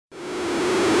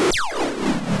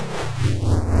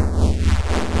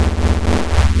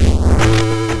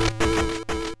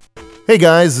Hey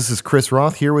guys, this is Chris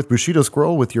Roth here with Bushido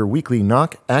Scroll with your weekly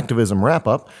Knock Activism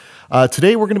Wrap-Up.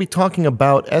 Today we're going to be talking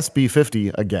about SB 50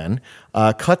 again,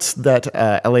 cuts that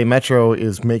LA Metro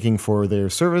is making for their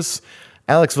service,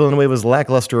 Alex Villanueva's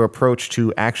lackluster approach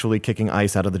to actually kicking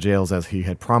ICE out of the jails as he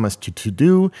had promised to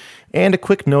do, and a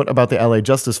quick note about the LA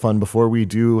Justice Fund before we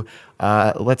do,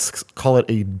 let's call it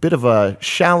a bit of a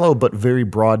shallow but very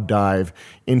broad dive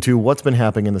into what's been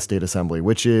happening in the State Assembly,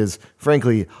 which is,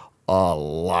 frankly, a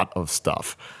lot of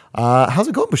stuff. How's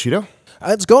it going, Bushido?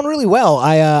 It's going really well.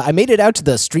 I made it out to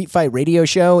the Street Fight Radio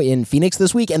show in Phoenix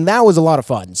this week, and that was a lot of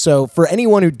fun. So for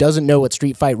anyone who doesn't know what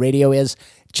Street Fight Radio is,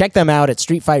 check them out at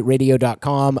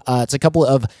streetfightradio.com. It's a couple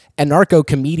of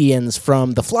anarcho-comedians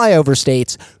from the flyover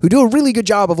states who do a really good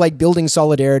job of building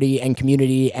solidarity and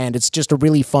community, and it's just a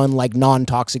really fun,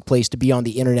 non-toxic place to be on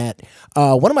the internet.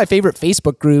 One of my favorite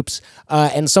Facebook groups,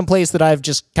 and some place that I've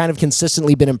just kind of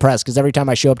consistently been impressed, because every time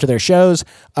I show up to their shows,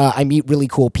 I meet really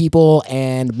cool people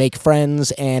and make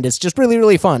friends, and it's just really,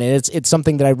 really fun, and it's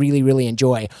something that I really, really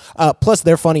enjoy. Plus,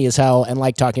 they're funny as hell and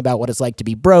like talking about what it's like to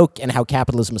be broke and how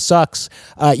capitalism sucks.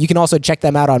 You can also check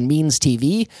them out on Means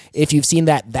TV. If you've seen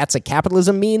That's a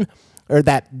Capitalism meme, or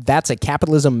That's a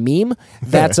Capitalism meme,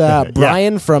 that's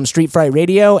Brian from Street Fight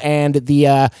Radio, and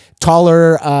the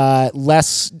taller,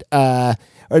 less...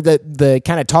 or the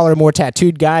kind of taller, more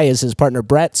tattooed guy is his partner,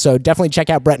 Brett. So definitely check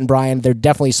out Brett and Brian. They're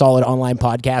definitely solid online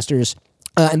podcasters,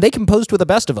 and they can post with the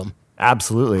best of them.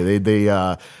 Absolutely. They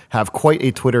have quite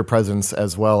a Twitter presence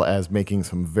as well as making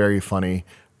some very funny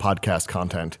podcast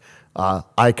content.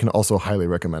 I can also highly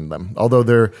recommend them. Although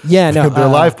their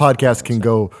live podcast can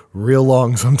go real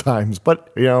long sometimes,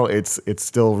 but it's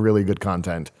still really good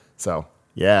content. So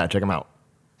yeah, check them out.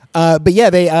 But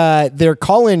yeah, their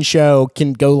call-in show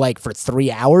can go for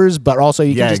 3 hours, but also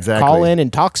you can just call in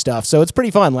and talk stuff. So it's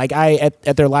pretty fun.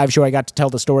 At their live show, I got to tell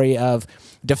the story of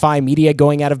Defy Media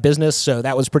going out of business. So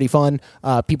that was pretty fun.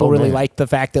 People really liked the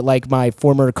fact that my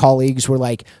former colleagues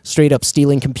were straight up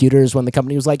stealing computers when the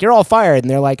company was like, "You're all fired," and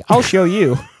they're like, "I'll show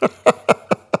you."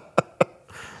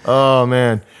 Oh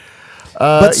man.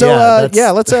 Let's go ahead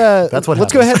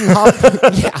and hop.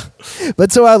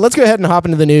 Let's go ahead and hop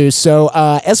into the news. So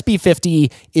SB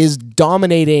 50 is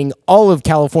dominating all of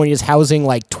California's housing,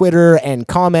 Twitter and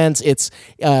comments. It's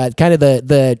kind of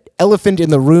the elephant in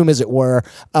the room, as it were.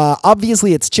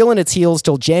 Obviously, it's chilling its heels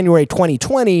till January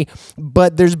 2020,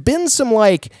 but there's been some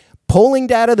polling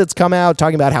data that's come out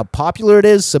talking about how popular it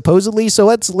is, supposedly. So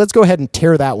let's go ahead and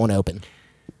tear that one open.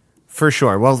 For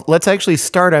sure. Well, let's actually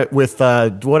start out with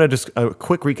a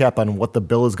quick recap on what the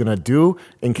bill is going to do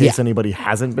in case anybody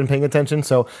hasn't been paying attention.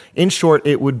 So in short,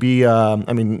 it would be,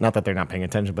 not that they're not paying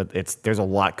attention, but there's a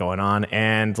lot going on,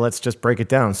 and let's just break it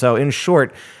down. So in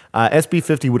short, SB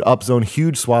 50 would upzone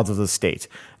huge swaths of the state.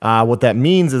 What that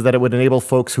means is that it would enable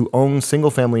folks who own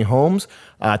single-family homes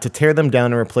to tear them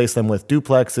down and replace them with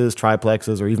duplexes,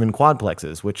 triplexes, or even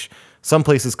quadplexes, which some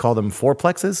places call them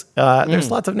fourplexes.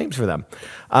 There's lots of names for them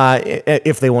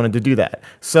if they wanted to do that.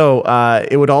 So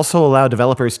it would also allow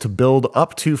developers to build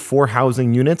up to 4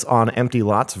 housing units on empty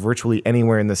lots virtually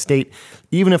anywhere in the state,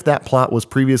 even if that plot was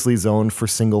previously zoned for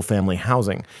single-family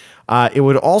housing. It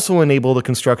would also enable the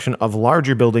construction of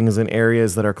larger buildings in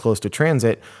areas that are close to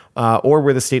transit or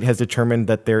where the state has determined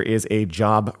that there is a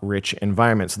job-rich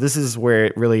environment. So this is where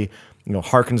it really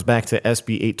harkens back to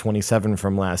SB 827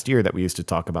 from last year that we used to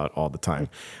talk about all the time.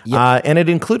 Yep. And it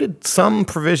included some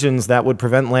provisions that would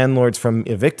prevent landlords from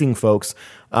evicting folks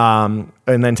and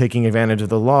then taking advantage of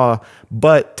the law.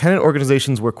 But tenant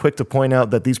organizations were quick to point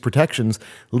out that these protections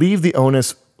leave the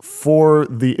onus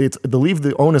leave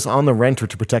the onus on the renter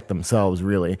to protect themselves,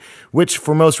 really, which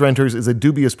for most renters is a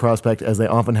dubious prospect as they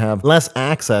often have less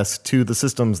access to the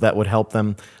systems that would help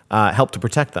to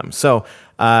protect them. So,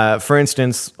 for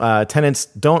instance, tenants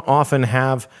don't often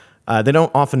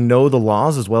know the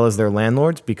laws as well as their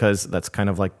landlords, because that's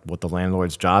kind of what the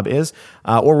landlord's job is,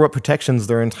 or what protections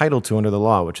they're entitled to under the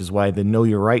law, which is why the Know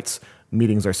Your Rights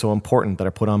meetings are so important that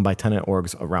are put on by tenant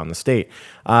orgs around the state.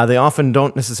 They often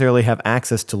don't necessarily have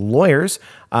access to lawyers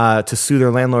to sue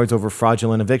their landlords over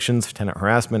fraudulent evictions, tenant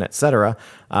harassment, etc.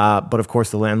 But of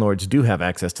course, the landlords do have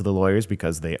access to the lawyers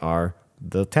because they are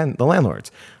the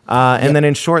landlords. And then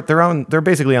in short, they're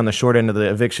basically on the short end of the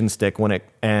eviction stick while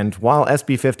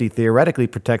SB 50 theoretically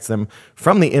protects them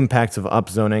from the impacts of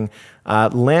upzoning,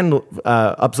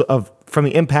 from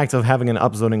the impact of having an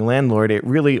upzoning landlord, it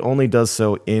really only does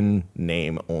so in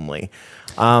name only.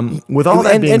 With all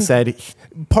that being said,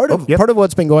 part of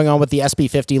what's been going on with the SB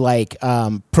 50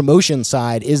 promotion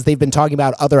side is they've been talking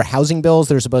about other housing bills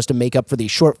that are supposed to make up for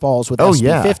these shortfalls with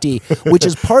SB 50, which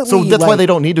is partly so that's why they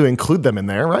don't need to include them in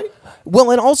there, right?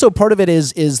 Well, and also part of it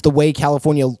is the way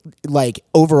California like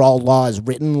overall law is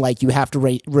written. Like you have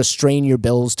to restrain your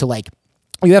bills to like.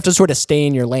 You have to sort of stay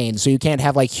in your lane, so you can't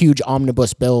have like huge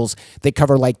omnibus bills that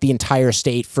cover like the entire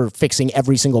state for fixing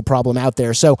every single problem out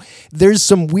there. So there's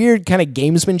some weird kind of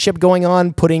gamesmanship going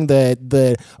on, putting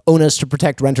the onus to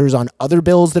protect renters on other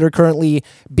bills that are currently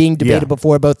being debated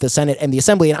before both the Senate and the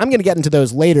Assembly. And I'm going to get into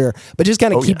those later, but just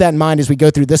kind of keep that in mind as we go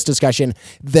through this discussion,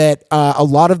 that a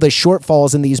lot of the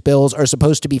shortfalls in these bills are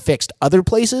supposed to be fixed other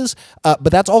places, but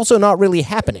that's also not really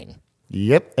happening.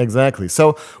 Yep, exactly.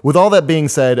 So with all that being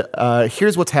said,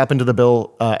 here's what's happened to the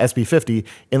bill SB 50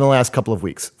 in the last couple of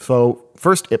weeks. So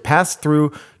first, it passed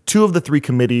through 2 of the 3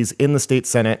 committees in the state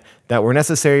Senate that were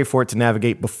necessary for it to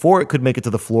navigate before it could make it to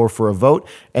the floor for a vote,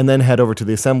 and then head over to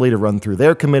the Assembly to run through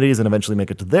their committees and eventually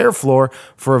make it to their floor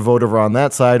for a vote over on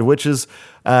that side,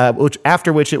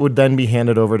 after which it would then be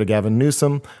handed over to Gavin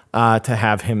Newsom to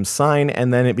have him sign,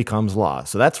 and then it becomes law.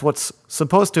 So that's what's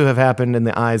supposed to have happened in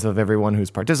the eyes of everyone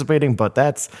who's participating, but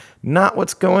that's not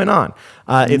what's going on.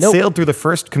 It sailed through the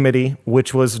first committee,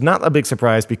 which was not a big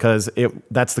surprise because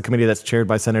that's the committee that's chaired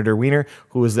by Senator Wiener,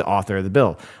 who is the author of the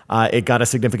bill. It got a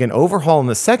significant overhaul in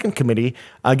the second committee,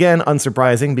 again,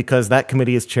 unsurprising because that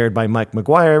committee is chaired by Mike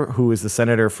McGuire, who is the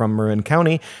senator from Marin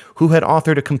County, who had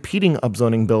authored a competing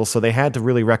upzoning bill, so they had to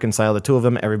really reconcile the 2 of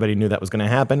them. Everybody knew that was going to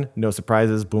happen. No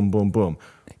surprises. Boom, boom, boom.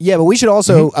 Yeah, but we should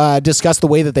also discuss the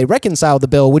way that they reconciled the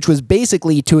bill, which was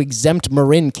basically to exempt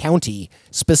Marin County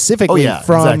specifically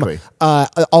from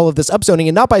all of this upzoning,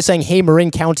 and not by saying, hey, Marin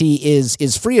County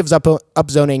is free of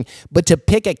upzoning, but to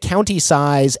pick a county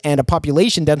size and a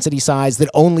population density size that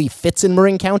only fits in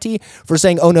Marin County for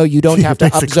saying, oh, no, you don't have to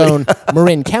upzone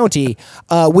Marin County,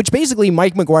 which basically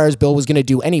Mike McGuire's bill was going to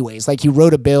do anyways. Like he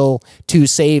wrote a bill to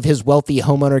save his wealthy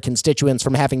homeowner constituents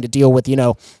from having to deal with,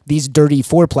 these dirty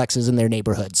fourplexes in their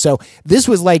neighborhood. So this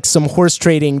was like some horse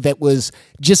trading that was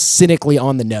just cynically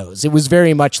on the nose. It was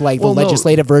very much like the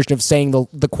legislative version of saying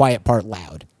the quiet part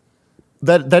loud.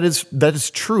 That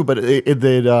is true, but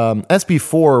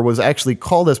SB4 was actually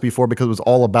called SB4 because it was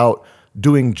all about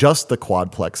doing just the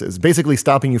quadplexes, basically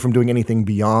stopping you from doing anything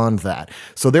beyond that.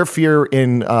 So their fear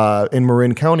in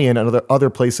Marin County and other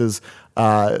places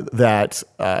that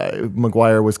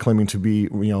McGuire was claiming to be,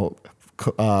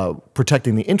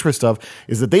 protecting the interest of,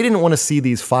 is that they didn't want to see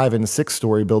these 5- and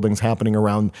 6-story buildings happening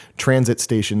around transit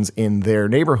stations in their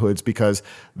neighborhoods because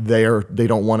they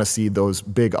don't want to see those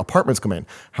big apartments come in.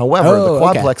 However, the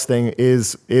quadplex thing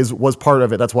was part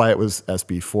of it. That's why it was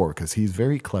SB4, because he's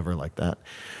very clever like that.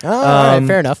 All right,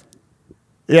 fair enough.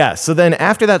 Yeah, so then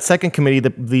after that second committee,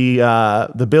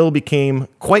 the bill became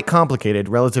quite complicated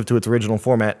relative to its original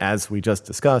format, as we just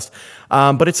discussed,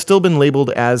 but it's still been labeled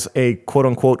as a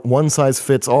quote-unquote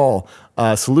one-size-fits-all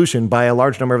solution by a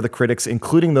large number of the critics,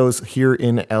 including those here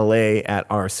in L.A. at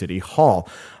our city hall,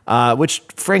 which,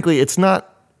 frankly, it's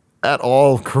not at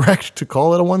all correct to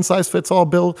call it a one-size-fits-all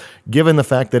bill, given the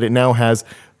fact that it now has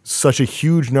such a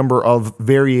huge number of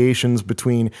variations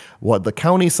between what the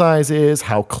county size is,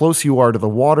 how close you are to the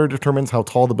water determines how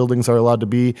tall the buildings are allowed to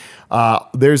be.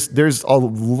 There's a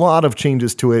lot of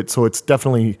changes to it, so it's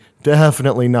definitely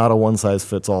not a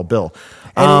one-size-fits-all bill.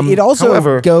 And it also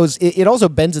it also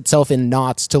bends itself in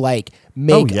knots to like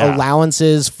make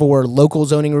allowances for local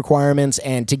zoning requirements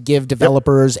and to give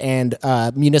developers and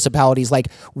municipalities like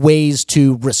ways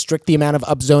to restrict the amount of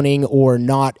upzoning or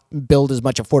not build as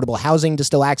much affordable housing to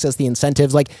still access the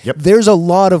incentives. Like there's a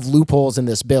lot of loopholes in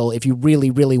this bill if you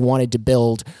really, really wanted to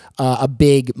build a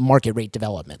big market rate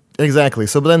development. Exactly.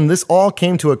 So then this all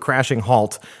came to a crashing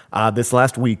halt this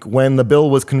last week when the bill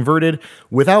was converted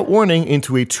without warning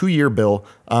into a 2-year bill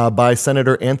by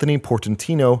Senator Anthony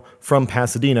Portantino from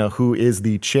Pasadena, who is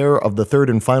the chair of the third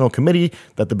and final committee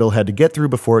that the bill had to get through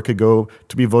before it could go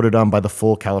to be voted on by the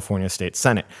full California State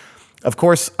Senate. Of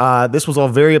course, this was all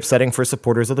very upsetting for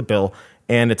supporters of the bill,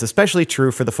 and it's especially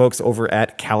true for the folks over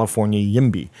at California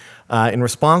YIMBY. In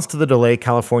response to the delay,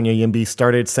 California YIMBY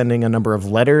started sending a number of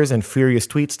letters and furious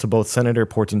tweets to both Senator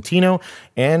Portantino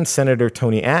and Senator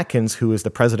Toni Atkins, who is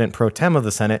the president pro tem of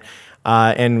the Senate.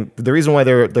 And the reason why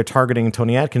they're targeting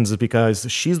Toni Atkins is because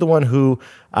she's the one who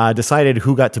decided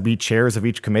who got to be chairs of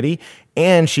each committee,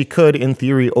 and she could, in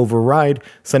theory, override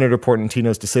Senator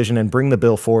Portantino's decision and bring the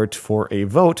bill forward for a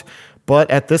vote.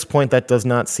 But at this point, that does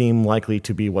not seem likely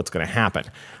to be what's going to happen.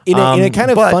 In a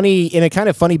kind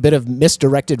of funny bit of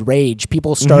misdirected rage,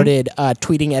 people started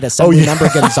tweeting at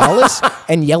Assemblymember Gonzalez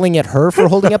and yelling at her for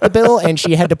holding up the bill, and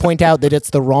she had to point out that it's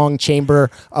the wrong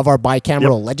chamber of our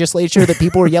bicameral legislature that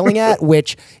people were yelling at.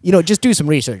 Which, just do some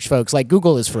research, folks. Like,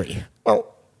 Google is free.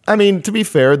 Well, I mean, to be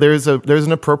fair, there's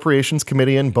an appropriations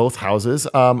committee in both houses,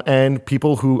 and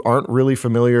people who aren't really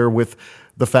familiar with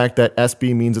the fact that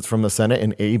SB means it's from the Senate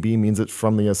and AB means it's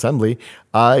from the Assembly,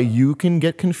 you can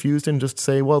get confused and just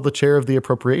say, well, the chair of the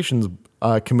appropriations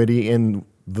committee in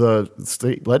the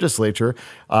state legislature,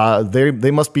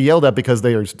 they must be yelled at because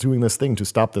they are doing this thing to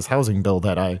stop this housing bill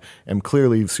that I am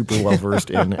clearly super well versed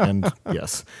in, and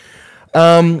yes.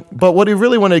 But what we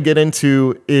really want to get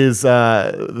into is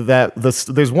that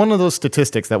there's one of those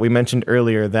statistics that we mentioned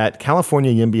earlier that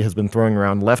California YIMBY has been throwing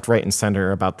around left, right, and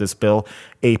center about this bill,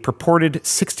 a purported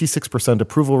 66%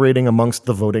 approval rating amongst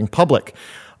the voting public.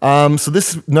 So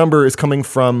this number is coming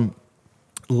from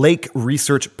Lake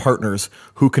Research Partners,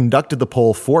 who conducted the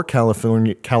poll for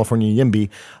California YIMBY,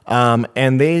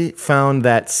 and they found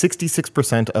that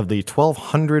 66% of the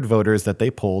 1,200 voters that they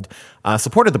polled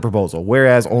supported the proposal,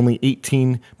 whereas only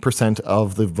 18%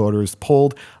 of the voters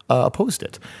polled opposed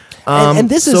it. And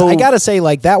this is, I gotta say,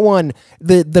 like that one,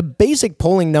 the basic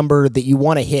polling number that you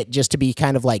want to hit just to be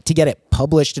kind of like to get it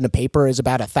published in a paper is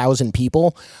about 1,000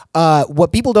 people.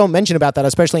 What people don't mention about that,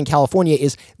 especially in California,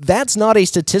 is that's not a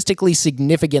statistically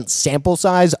significant sample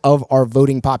size of our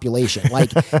voting population.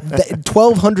 Like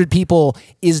 1,200 people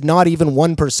is not even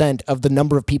 1% of the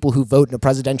number of people who vote in a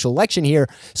presidential election here.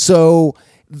 So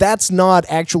that's not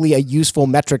actually a useful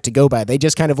metric to go by. They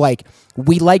just kind of like,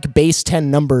 we like base 10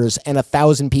 numbers and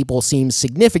 1,000 people seems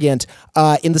significant.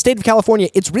 In the state of California,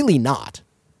 it's really not.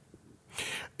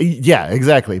 Yeah,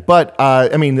 exactly. But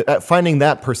I mean, finding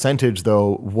that percentage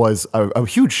though was a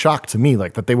huge shock to me.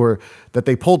 Like that they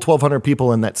polled 1,200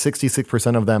 people and that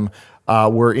 66% of them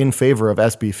were in favor of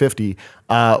SB 50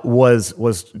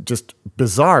 was just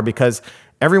bizarre, because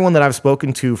everyone that I've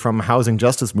spoken to from housing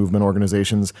justice movement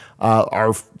organizations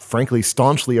are frankly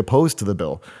staunchly opposed to the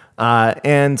bill.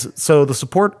 And so the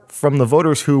support from the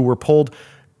voters who were polled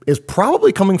is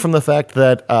probably coming from the fact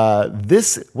that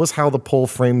this was how the poll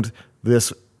framed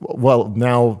this. Well,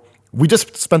 now we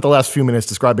just spent the last few minutes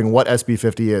describing what SB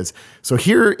 50 is. So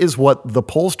here is what the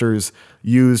pollsters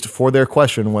used for their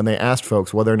question when they asked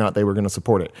folks whether or not they were going to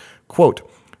support it. Quote,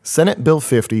 Senate Bill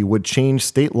 50 would change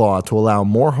state law to allow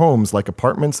more homes like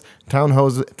apartments,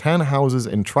 townhouses,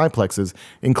 and triplexes,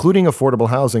 including affordable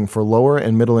housing for lower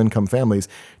and middle income families,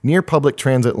 near public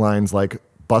transit lines like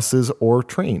buses or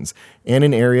trains, and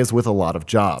in areas with a lot of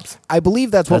jobs. I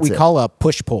believe that's what we call a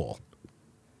push poll.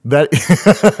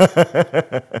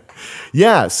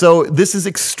 Yeah, so this is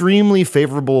extremely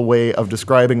favorable way of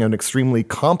describing an extremely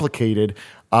complicated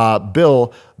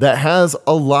bill that has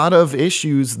a lot of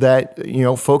issues that, you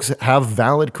know, folks have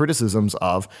valid criticisms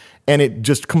of, and it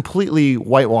just completely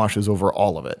whitewashes over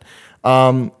all of it.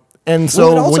 And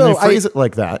so when you phrase it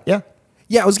like that, yeah.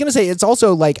 Yeah, I was going to say, it's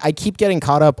also like I keep getting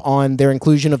caught up on their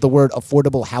inclusion of the word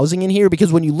affordable housing in here,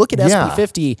 because when you look at SB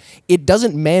 50, it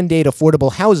doesn't mandate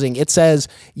affordable housing. It says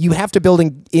you have to build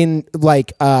in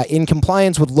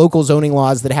compliance with local zoning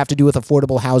laws that have to do with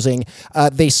affordable housing.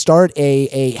 They start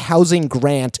a housing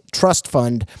grant trust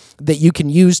fund that you can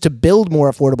use to build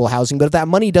more affordable housing. But if that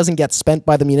money doesn't get spent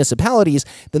by the municipalities,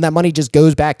 then that money just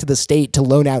goes back to the state to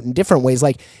loan out in different ways.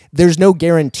 Like there's no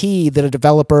guarantee that a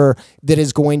developer that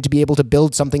is going to be able to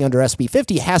build something under SB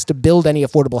 50 has to build any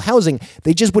affordable housing.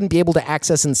 They just wouldn't be able to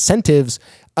access incentives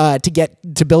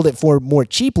to build it for more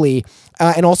cheaply.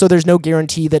 And also there's no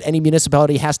guarantee that any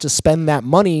municipality has to spend that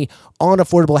money on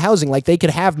affordable housing. Like they could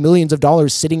have millions of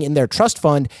dollars sitting in their trust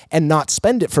fund and not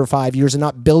spend it for 5 years and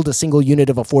not build a single unit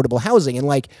of affordable housing. And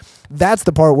like, that's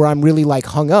the part where I'm really like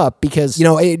hung up, because, you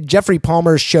know, Jeffrey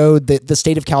Palmer showed that the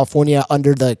state of California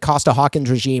under the Costa-Hawkins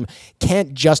regime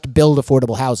can't just build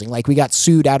affordable housing. Like we got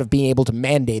sued out of being able to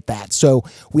mandate that. So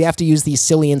we have to use these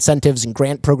silly incentives and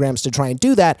grant programs to try and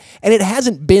do that. And it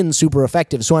hasn't been super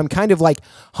effective. So I'm kind of like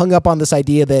hung up on this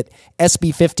idea that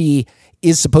SB 50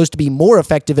 is supposed to be more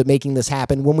effective at making this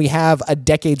happen when we have a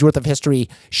decade's worth of history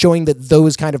showing that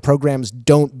those kind of programs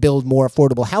don't build more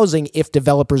affordable housing if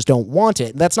developers don't want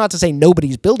it. That's not to say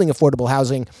nobody's building affordable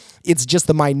housing. It's just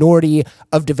the minority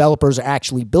of developers are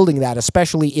actually building that,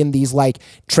 especially in these like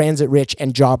transit-rich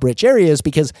and job-rich areas,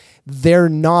 because they're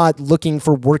not looking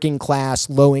for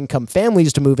working-class, low-income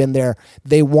families to move in there.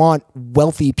 They want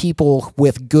wealthy people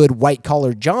with good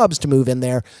white-collar jobs to move in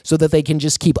there so that they can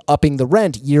just keep upping the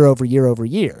rent year over year over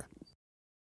year.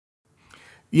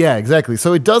 Yeah, exactly.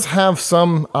 So it does have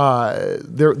some,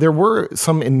 there were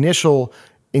some initial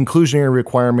inclusionary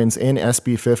requirements in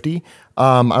SB 50.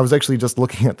 I was actually just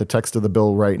looking at the text of the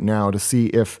bill right now to see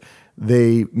if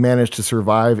they managed to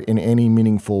survive in any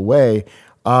meaningful way.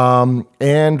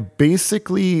 And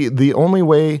basically the only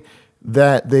way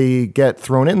that they get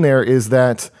thrown in there is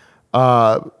that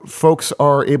folks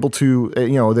are able to,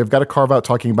 they've got a carve out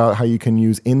talking about how you can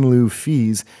use in lieu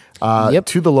fees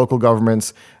to the local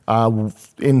governments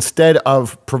instead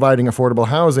of providing affordable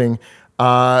housing.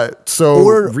 Or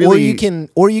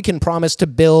you can promise to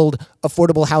build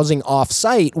affordable housing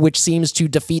off-site, which seems to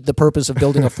defeat the purpose of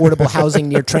building affordable housing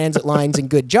near transit lines and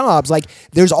good jobs. Like,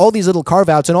 there's all these little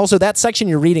carve-outs, and also that section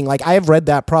you're reading, like, I have read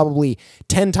that probably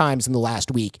 10 times in the last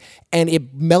week, and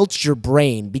it melts your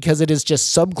brain because it is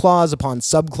just subclause upon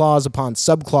subclause upon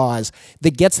subclause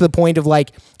that gets to the point of,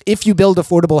 like, if you build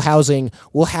affordable housing,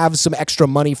 we'll have some extra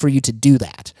money for you to do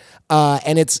that.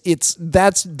 And that's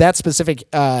that specific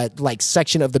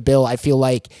section of the bill, I feel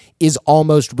like, is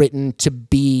almost written to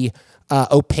be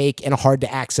opaque and hard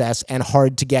to access and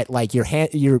hard to get like your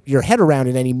head around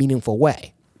in any meaningful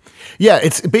way. Yeah,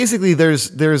 it's basically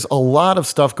there's a lot of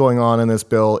stuff going on in this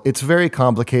bill. It's very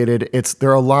complicated. There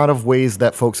are a lot of ways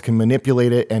that folks can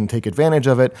manipulate it and take advantage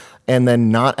of it, and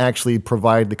then not actually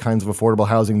provide the kinds of affordable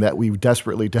housing that we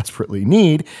desperately, desperately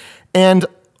need. And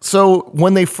so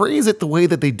when they phrase it the way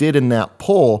that they did in that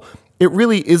poll, it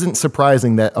really isn't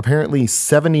surprising that apparently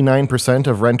 79%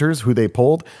 of renters who they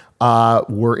polled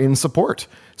were in support.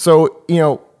 So,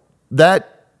 that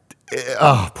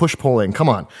push polling, come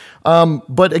on.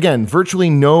 But again, virtually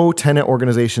no tenant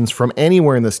organizations from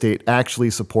anywhere in the state actually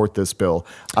support this bill.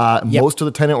 Most of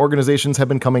the tenant organizations have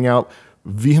been coming out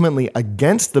vehemently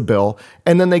against the bill,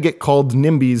 and then they get called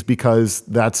NIMBYs because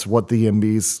that's what the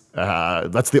NIMBYs,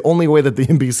 that's the only way that the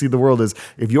NIMBYs see the world is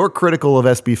if you're critical of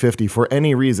SB 50 for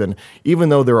any reason, even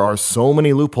though there are so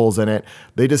many loopholes in it,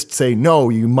 they just say, no,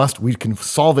 we can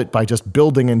solve it by just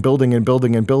building and building and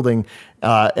building and building.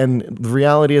 And the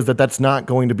reality is that that's not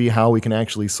going to be how we can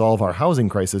actually solve our housing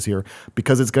crisis here,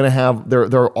 because it's going to have, there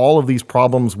are all of these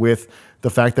problems with the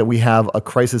fact that we have a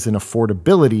crisis in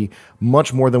affordability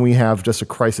much more than we have just a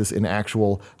crisis in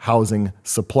actual housing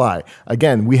supply.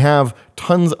 Again, we have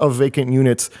tons of vacant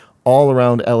units all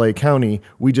around LA County.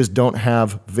 We just don't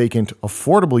have vacant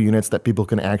affordable units that people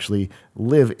can actually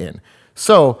live in.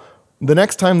 So the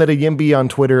next time that a YIMBY on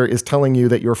Twitter is telling you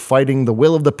that you're fighting the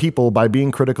will of the people by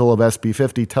being critical of SB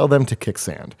 50, tell them to kick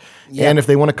sand. Yep. And if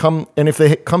they want to if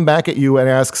they come back at you and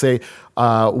ask, say,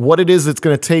 what it is it's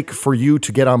going to take for you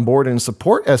to get on board and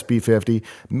support SB 50,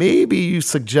 maybe you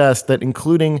suggest that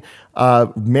including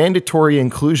mandatory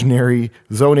inclusionary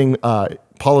zoning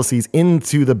policies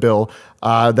into the bill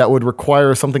that would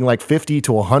require something like 50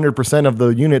 to 100% of the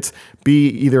units be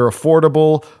either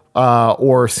affordable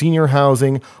or senior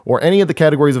housing, or any of the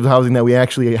categories of housing that we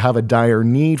actually have a dire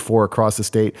need for across the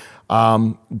state,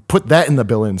 put that in the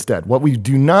bill instead. What we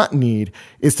do not need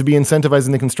is to be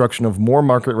incentivizing the construction of more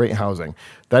market rate housing.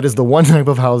 That is the one type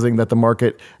of housing that the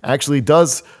market actually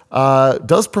does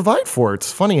provide for.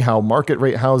 It's funny how market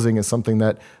rate housing is something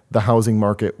that the housing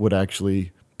market would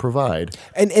actually provide.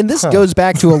 And this goes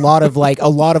back to a lot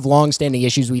of longstanding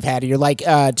issues we've had here. Like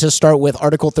to start with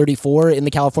Article 34 in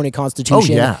the California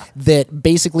Constitution that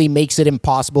basically makes it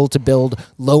impossible to build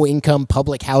low-income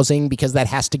public housing because that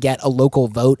has to get a local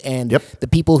vote, and the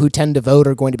people who tend to vote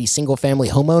are going to be single-family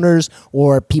homeowners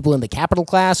or people in the capital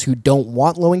class who don't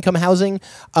want low-income housing.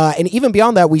 And even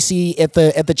beyond that, we see at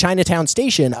the Chinatown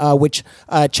station, which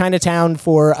Chinatown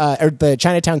or the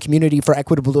Chinatown Community for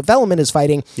Equitable Development is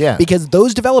fighting, because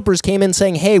those developers came in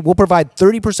saying, hey, we'll provide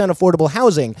 30% affordable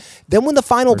housing. Then when the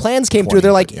final plans came through,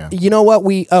 they're like, you know what,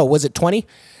 was it 20?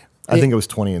 I think it was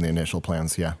 20 in the initial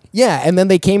plans, Yeah, and then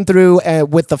they came through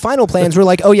with the final plans. We're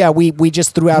like, oh yeah, we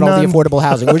just threw out all the affordable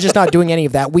housing. We're just not doing any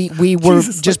of that. We were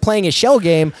just playing a shell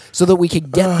game so that we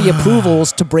could get the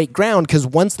approvals to break ground, because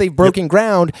once they've broken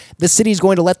ground, the city's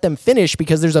going to let them finish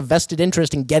because there's a vested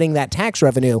interest in getting that tax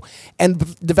revenue.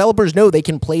 And developers know they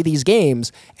can play these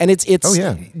games, and it's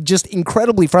just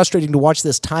incredibly frustrating to watch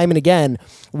this time and again,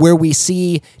 where we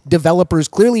see developers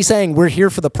clearly saying we're here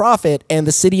for the profit, and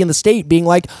the city and the state being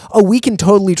like, oh, we can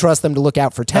totally trust them to look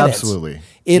out for tenants. Absolutely.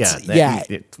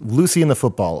 It's Lucy in the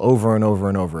football over and over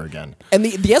and over again. And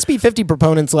the SB 50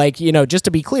 proponents, just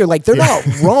to be clear, they're not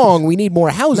wrong. We need more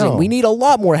housing. No. We need a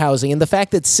lot more housing. And the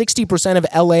fact that 60% of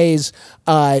LA's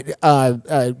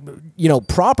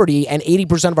property and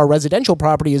 80% of our residential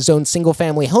property is zoned single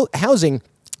family housing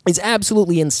is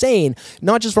absolutely insane,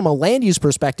 not just from a land use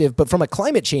perspective, but from a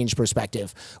climate change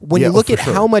perspective. When you look at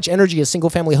how much energy a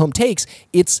single family home takes,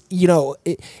 it's,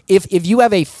 if you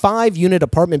have a 5-unit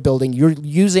apartment building, you're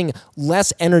using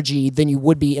less energy than you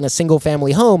would be in a single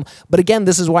family home. But again,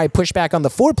 this is why I push back on the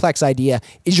fourplex idea,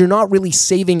 is you're not really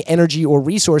saving energy or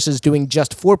resources doing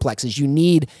just fourplexes. You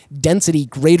need density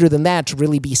greater than that to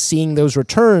really be seeing those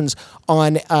returns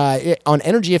on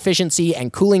energy efficiency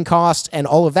and cooling costs and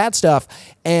all of that stuff.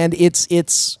 And it's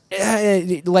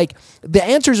like the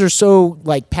answers are so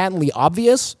like patently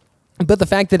obvious. But the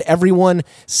fact that everyone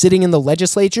sitting in the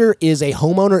legislature is a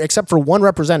homeowner, except for one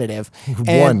representative.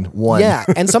 And, One. Yeah.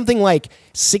 And something like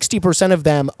 60% of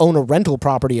them own a rental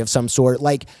property of some sort.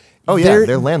 Like, Oh, yeah,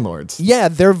 they're landlords. Yeah,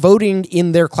 they're voting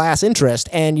in their class interest.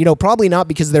 And, probably not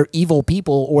because they're evil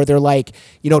people or they're like,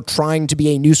 trying to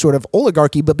be a new sort of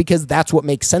oligarchy, but because that's what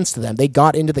makes sense to them. They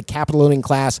got into the capital owning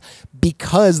class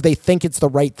because they think it's the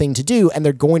right thing to do and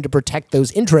they're going to protect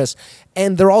those interests.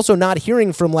 And they're also not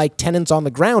hearing from like tenants on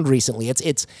the ground recently.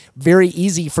 It's very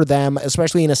easy for them,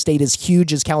 especially in a state as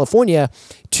huge as California,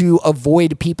 to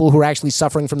avoid people who are actually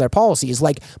suffering from their policies.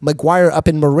 Like McGuire up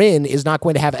in Marin is not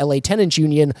going to have LA Tenants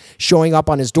Union showing up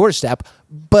on his doorstep,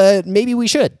 but maybe we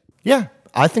should. Yeah,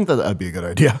 I think that'd be a good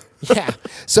idea. Yeah.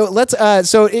 So let's.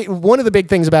 One of the big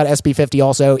things about SB 50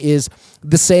 also is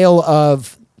the sale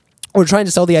of. We're trying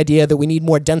to sell the idea that we need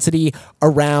more density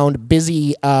around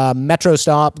busy metro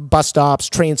stop, bus stops,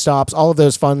 train stops, all of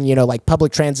those fun, like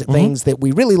public transit things that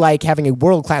we really like, having a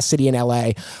world-class city in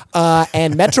LA.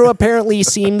 And Metro apparently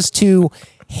seems to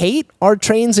hate our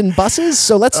trains and buses.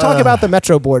 So let's talk about the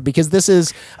Metro board, because this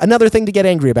is another thing to get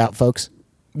angry about, folks.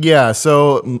 Yeah,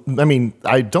 so, I mean,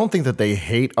 I don't think that they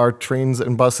hate our trains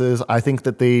and buses. I think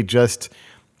that they just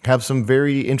have some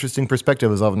very interesting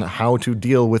perspectives on how to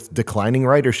deal with declining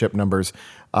ridership numbers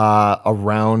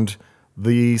around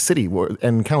the city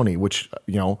and county, which,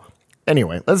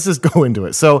 anyway, let's just go into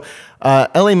it. So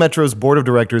LA Metro's board of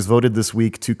directors voted this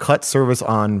week to cut service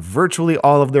on virtually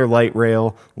all of their light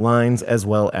rail lines as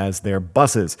well as their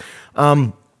buses.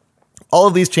 All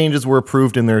of these changes were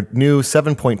approved in their new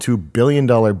 $7.2 billion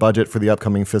budget for the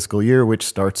upcoming fiscal year, which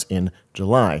starts in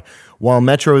July. While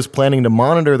Metro is planning to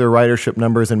monitor their ridership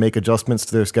numbers and make adjustments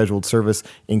to their scheduled service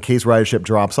in case ridership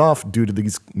drops off due to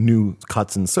these new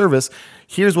cuts in service,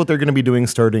 here's what they're going to be doing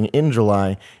starting in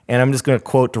July. And I'm just going to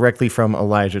quote directly from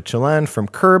Elijah Chilan from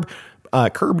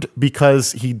Curbed,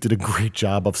 because he did a great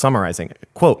job of summarizing it.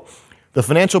 Quote, "The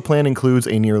financial plan includes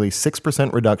a nearly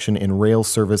 6% reduction in rail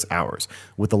service hours,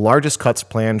 with the largest cuts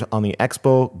planned on the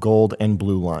Expo, Gold, and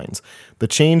Blue lines. The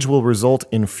change will result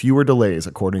in fewer delays,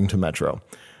 according to Metro."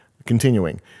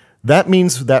 Continuing, "That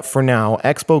means that for now,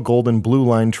 Expo, Gold, and Blue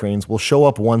line trains will show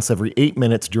up once every 8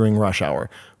 minutes during rush hour.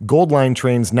 Gold line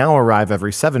trains now arrive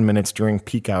every 7 minutes during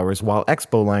peak hours, while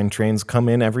Expo line trains come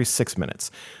in every 6 minutes.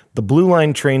 The Blue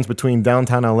Line trains between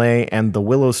downtown LA and the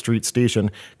Willow Street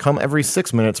station come every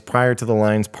 6 minutes prior to the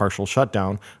line's partial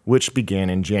shutdown, which began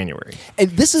in January."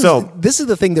 And this is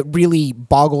the thing that really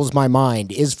boggles my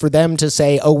mind, is for them to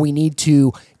say, oh, we need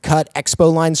to cut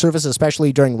Expo line service,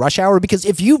 especially during rush hour, because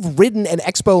if you've ridden an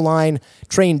Expo line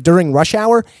train during rush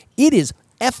hour, it is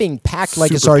effing packed like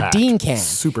a sardine can.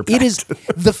 Super packed. It is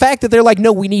the fact that they're like,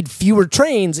 no, we need fewer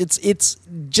trains. It's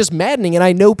just maddening. And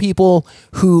I know people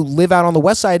who live out on the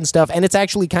west side and stuff, and it's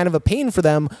actually kind of a pain for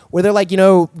them, where they're like,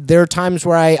 there are times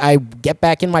where I get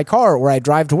back in my car or I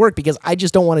drive to work because I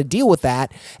just don't want to deal with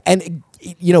that. And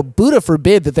Buddha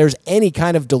forbid that there's any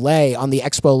kind of delay on the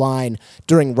Expo line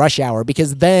during rush hour,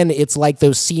 because then it's like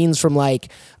those scenes from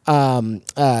like,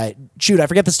 I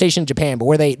forget the station in Japan, but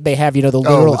where they have, the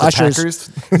literal the ushers. Packers?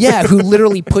 Yeah, who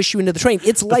literally push you into the train.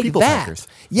 It's like people that. packers.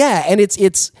 Yeah, and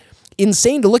it's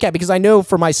insane to look at, because I know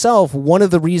for myself, one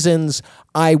of the reasons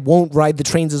I won't ride the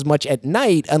trains as much at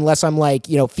night unless I'm like,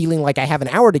 feeling like I have an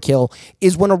hour to kill,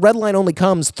 is when a red line only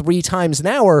comes 3 times an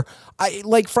hour.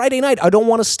 Like Friday night, I don't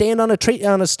want to stand on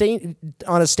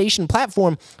a station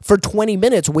platform for 20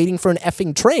 minutes waiting for an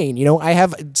effing train. I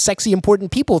have sexy,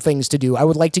 important people things to do. I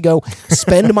would like to go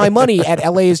spend my money at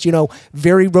LA's,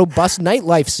 very robust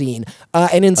nightlife scene.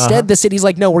 And instead, the city's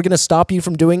like, no, we're going to stop you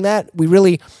from doing that.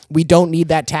 We don't need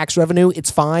that tax revenue. It's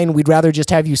fine. We'd rather just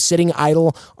have you sitting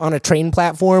idle on a train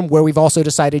platform where we've also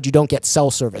decided you don't get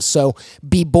cell service. So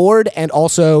be bored and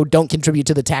also don't contribute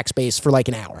to the tax base for like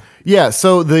an hour. Yeah,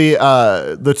 so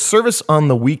the service on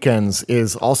the weekends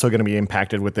is also going to be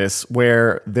impacted with this,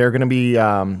 where they're going to be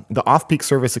the off-peak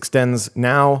service extends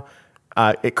now.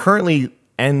 It currently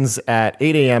ends at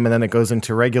 8 a.m. and then it goes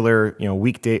into regular,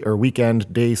 weekday or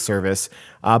weekend day service.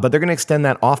 But they're going to extend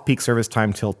that off-peak service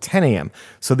time till 10 a.m.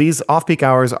 So these off-peak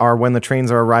hours are when the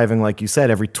trains are arriving, like you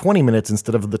said, every 20 minutes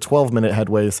instead of the 12-minute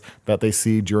headways that they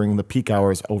see during the peak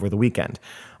hours over the weekend.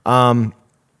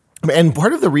 And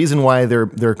part of the reason why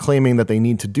they're claiming that they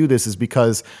need to do this is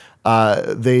because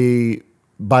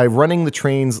by running the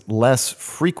trains less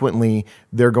frequently,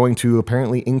 they're going to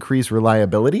apparently increase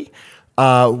reliability,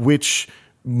 which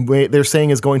they're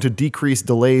saying is going to decrease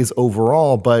delays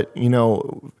overall. But,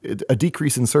 a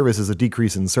decrease in service is a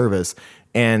decrease in service.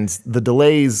 And the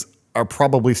delays are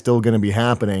probably still going to be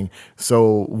happening.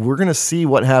 So we're going to see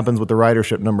what happens with the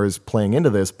ridership numbers playing into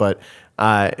this, but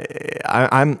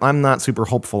I'm not super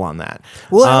hopeful on that.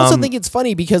 Well, I also think it's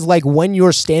funny because like when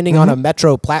you're standing on a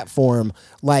metro platform,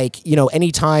 like, you know,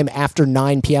 anytime after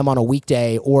 9 p.m. on a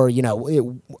weekday or, you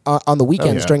know, on the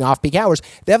weekends during off-peak hours,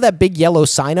 they have that big yellow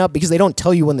sign up because they don't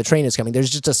tell you when the train is coming. There's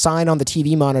just a sign on the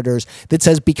TV monitors that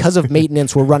says because of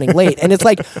maintenance we're running late. And it's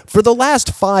like for the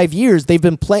last 5 years they've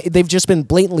just been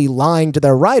blatantly lying to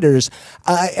their riders.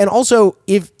 And also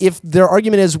if their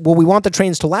argument is, well, we want the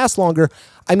trains to last longer,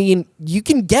 I mean, you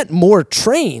can get more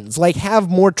trains, like have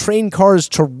more train cars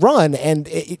to run, and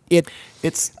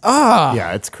it's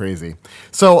crazy.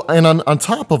 So, and on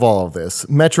top of all of this,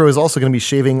 Metro is also going to be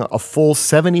shaving a full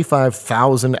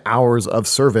 75,000 hours of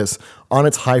service on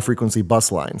its high-frequency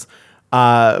bus lines.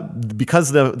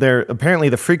 Because apparently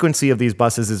the frequency of these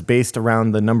buses is based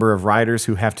around the number of riders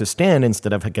who have to stand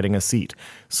instead of getting a seat.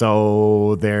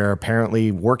 So they're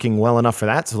apparently working well enough for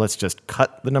that, so let's just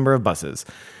cut the number of buses.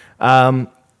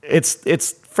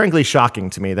 It's frankly shocking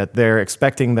to me that they're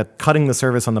expecting that cutting the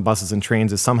service on the buses and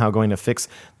trains is somehow going to fix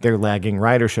their lagging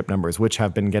ridership numbers, which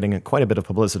have been getting quite a bit of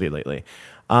publicity lately.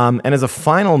 And as a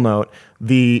final note,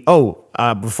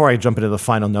 before I jump into the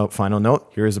final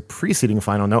note, here is a preceding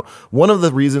final note. One of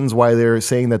the reasons why they're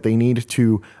saying that they need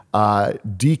to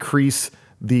decrease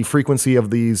the frequency of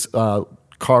these of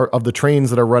the trains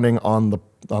that are running on the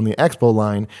Expo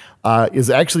line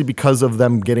is actually because of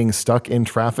them getting stuck in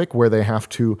traffic where they have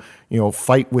to, you know,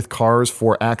 fight with cars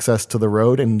for access to the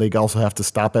road, and they also have to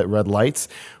stop at red lights,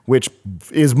 which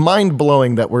is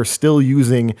mind-blowing that we're still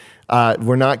using,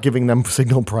 we're not giving them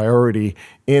signal priority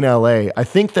in LA. I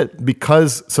think that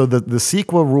because, so the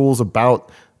CEQA rules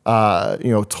about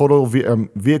total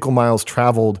vehicle miles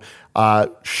traveled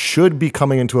should be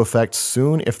coming into effect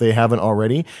soon if they haven't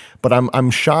already. But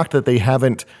I'm shocked that they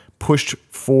haven't pushed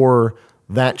for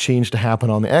that change to happen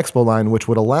on the Expo line, which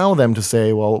would allow them to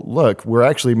say, well, look, we're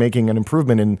actually making an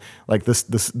improvement in like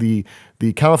the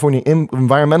California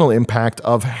environmental impact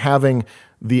of having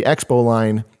the Expo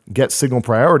line get signal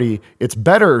priority. It's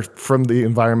better from the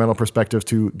environmental perspective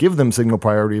to give them signal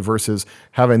priority versus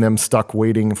having them stuck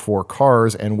waiting for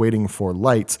cars and waiting for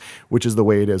lights, which is the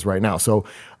way it is right now. So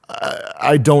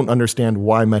I don't understand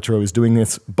why Metro is doing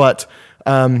this, but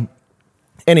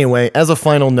anyway, as a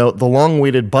final note, the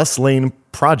long-awaited bus lane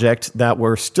project that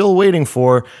we're still waiting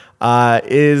for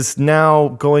is now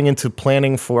going into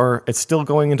planning for. It's still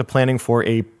going into planning for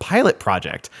a pilot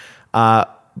project.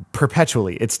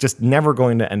 Perpetually. It's just never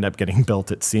going to end up getting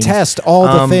built, it seems. Test all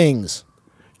the things.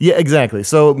 Yeah, exactly.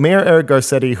 So Mayor Eric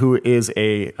Garcetti, who is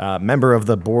a member of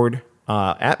the board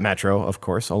at Metro, of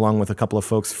course, along with a couple of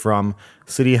folks from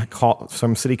city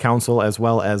council, as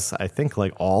well as I think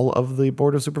like all of the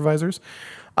board of supervisors,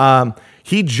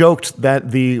 he joked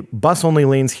that the bus-only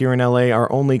lanes here in LA are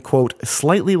only, quote,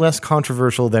 slightly less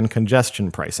controversial than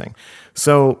congestion pricing.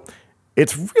 So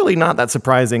it's really not that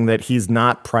surprising that he's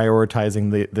not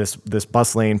prioritizing this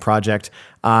bus lane project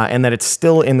and that it's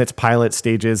still in its pilot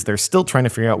stages. They're still trying to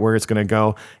figure out where it's going to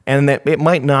go, and that it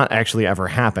might not actually ever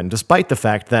happen, despite the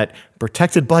fact that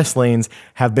protected bus lanes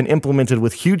have been implemented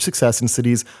with huge success in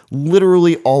cities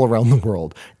literally all around the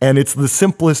world. And it's the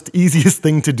simplest, easiest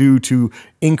thing to do to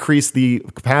increase the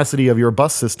capacity of your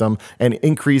bus system and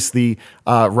increase the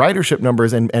ridership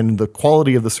numbers and the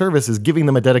quality of the service is giving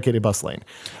them a dedicated bus lane.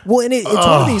 Well, and it's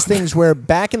one of these things where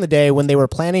back in the day when they were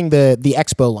planning the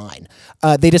Expo line,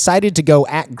 they decided to go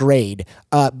at grade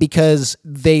because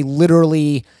they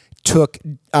literally took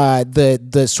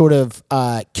the sort of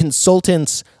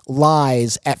consultants'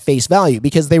 lies at face value,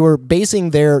 because they were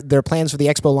basing their plans for the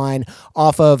Expo line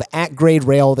off of at-grade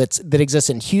rail that exists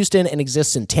in Houston and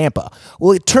exists in Tampa.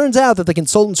 Well, it turns out that the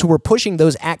consultants who were pushing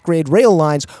those at-grade rail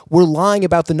lines were lying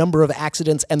about the number of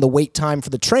accidents and the wait time for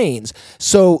the trains.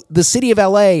 So the city of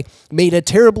LA made a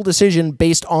terrible decision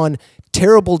based on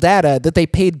terrible data that they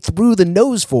paid through the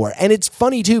nose for. And it's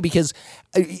funny too, because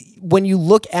when you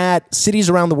look at cities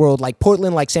around the world like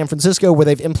Portland, like San Francisco, where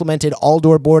they've implemented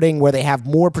all-door boarding, where they have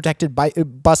more protected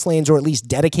bus lanes or at least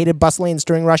dedicated bus lanes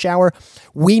during rush hour,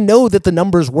 we know that the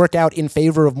numbers work out in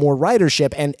favor of more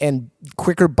ridership and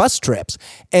quicker bus trips.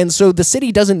 And so the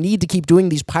city doesn't need to keep doing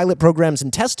these pilot programs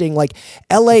and testing. Like,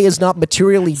 LA is not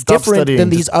materially different than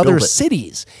these other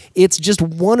cities. It's just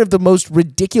one of the most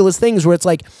ridiculous things where it's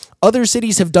like, other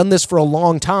cities have done this for a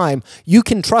long time. You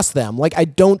can trust them. Like, I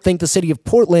don't think the city of of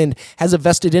Portland has a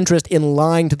vested interest in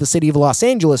lying to the city of Los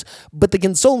Angeles, but the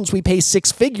consultants we pay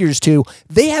six figures to,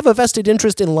 they have a vested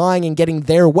interest in lying and getting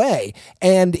their way.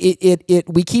 And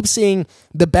we keep seeing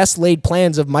the best laid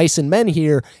plans of mice and men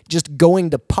here just going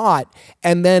to pot,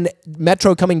 and then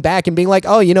Metro coming back and being like,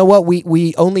 oh, you know what,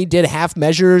 we only did half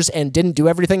measures and didn't do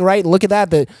everything right. And look at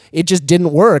that, it just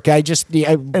didn't work.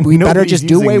 We better just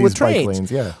do away with trains.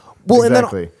 Lanes. Yeah. Well,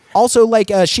 exactly. And then also,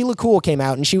 like, Sheila Kuehl came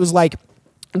out and she was like,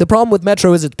 the problem with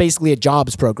Metro is it's basically a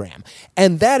jobs program.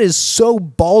 And that is so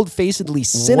bald-facedly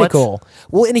cynical. What?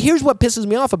 Well, and here's what pisses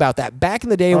me off about that. Back in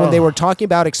the day when they were talking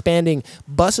about expanding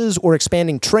buses or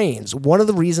expanding trains, one of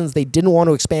the reasons they didn't want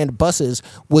to expand buses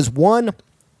was, one,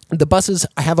 the buses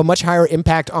have a much higher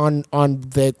impact on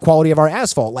the quality of our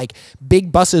asphalt. Like big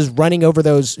buses running over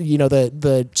those,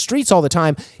 the streets all the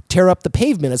time tear up the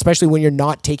pavement, especially when you're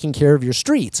not taking care of your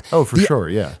streets. Oh, for sure,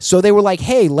 yeah. So they were like,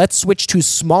 hey, let's switch to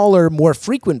smaller, more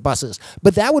frequent buses.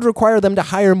 But that would require them to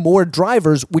hire more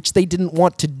drivers, which they didn't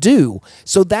want to do.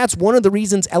 So that's one of the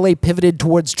reasons LA pivoted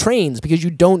towards trains, because you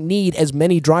don't need as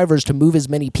many drivers to move as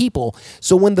many people.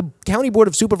 So when the County Board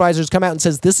of Supervisors come out and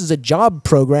says this is a job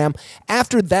program,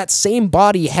 after that same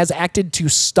body has acted to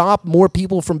stop more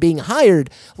people from being hired,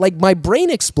 like my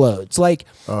brain explodes. Like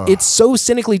it's so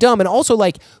cynically dumb. And also,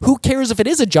 like, who cares if it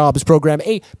is a jobs program?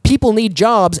 People need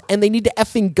jobs and they need to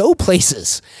effing go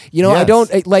places. Yes. I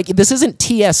don't like, this isn't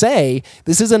TSA.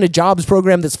 This isn't a jobs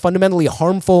program that's fundamentally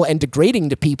harmful and degrading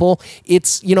to people.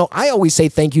 It's, I always say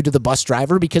thank you to the bus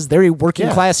driver because they're a working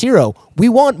class hero. We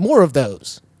want more of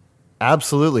those.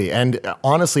 Absolutely. And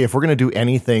honestly, if we're going to do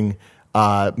anything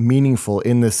meaningful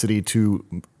in this city to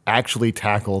actually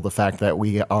tackle the fact that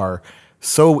we are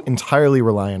so entirely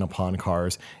reliant upon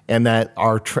cars, and that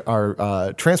our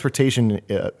transportation,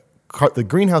 the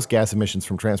greenhouse gas emissions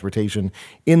from transportation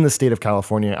in the state of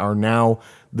California are now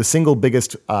the single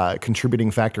biggest contributing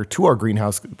factor to our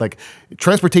greenhouse. Like,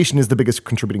 transportation is the biggest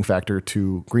contributing factor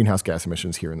to greenhouse gas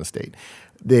emissions here in the state.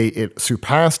 It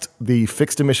surpassed the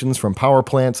fixed emissions from power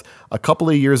plants a couple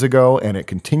of years ago, and it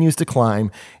continues to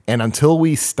climb. And until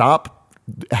we stop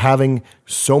having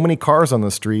so many cars on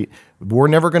the street, we're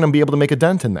never going to be able to make a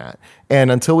dent in that.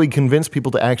 And until we convince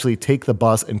people to actually take the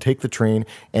bus and take the train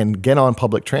and get on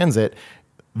public transit,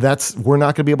 we're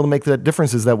not going to be able to make the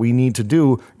differences that we need to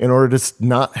do in order to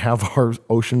not have our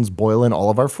oceans boil and all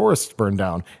of our forests burn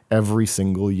down every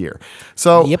single year.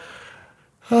 So, yep.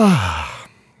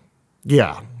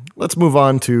 Yeah. Let's move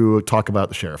on to talk about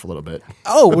the sheriff a little bit.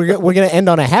 Oh, we're going to end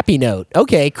on a happy note.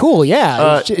 Okay, cool.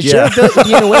 Yeah. Yeah. Sheriff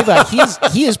Villanueva,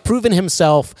 he has proven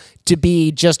himself to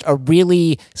be just a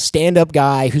really stand-up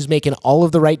guy who's making all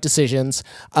of the right decisions.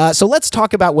 So let's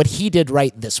talk about what he did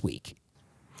right this week.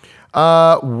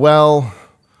 Well,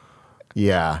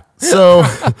 yeah. So,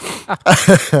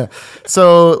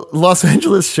 so Los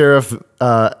Angeles Sheriff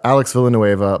Alex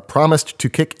Villanueva promised to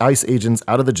kick ICE agents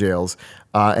out of the jails,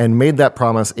 and made that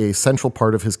promise a central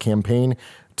part of his campaign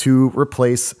to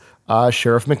replace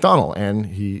Sheriff McDonnell, and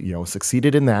he,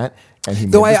 succeeded in that, and he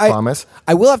made his promise.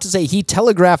 I will have to say he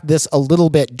telegraphed this a little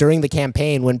bit during the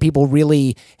campaign when people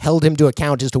really held him to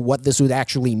account as to what this would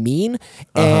actually mean,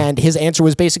 and his answer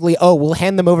was basically, "Oh, we'll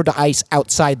hand them over to ICE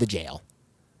outside the jail."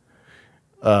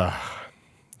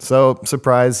 So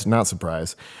surprise, not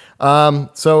surprise.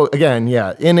 So again,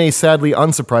 in a sadly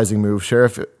unsurprising move,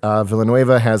 Sheriff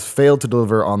Villanueva has failed to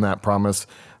deliver on that promise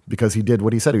because he did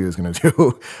what he said he was going to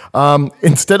do.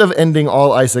 Instead of ending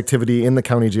all ICE activity in the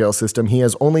county jail system, he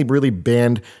has only really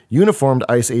banned uniformed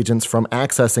ICE agents from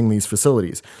accessing these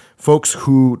facilities. Folks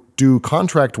who do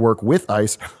contract work with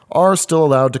ICE are still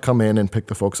allowed to come in and pick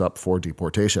the folks up for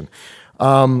deportation.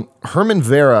 Herman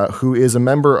Vera, who is a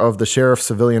member of the Sheriff's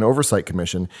Civilian Oversight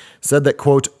Commission, said that,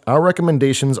 quote, "Our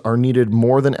recommendations are needed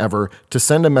more than ever to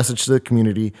send a message to the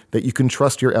community that you can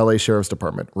trust your LA Sheriff's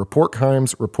Department. Report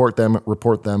crimes, report them,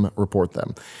 report them, report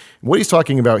them." What he's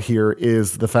talking about here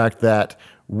is the fact that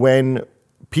when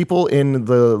people in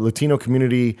the Latino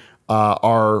community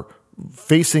are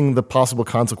facing the possible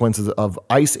consequences of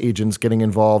ICE agents getting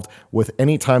involved with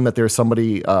any time that there's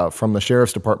somebody from the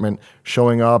sheriff's department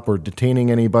showing up or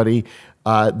detaining anybody,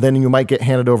 then you might get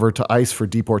handed over to ICE for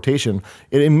deportation.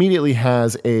 It immediately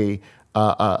has a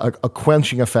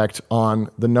quenching effect on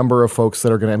the number of folks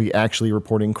that are going to be actually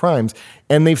reporting crimes.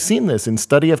 And they've seen this in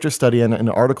study after study and in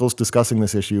articles discussing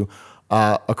this issue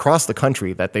across the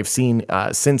country, that they've seen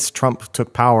since Trump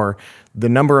took power. The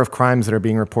number of crimes that are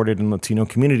being reported in Latino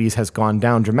communities has gone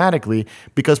down dramatically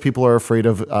because people are afraid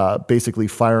of basically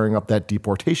firing up that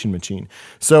deportation machine.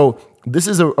 So this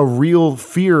is a real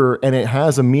fear, and it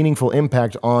has a meaningful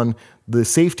impact on the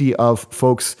safety of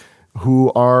folks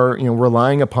who are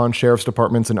relying upon sheriff's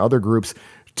departments and other groups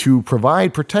to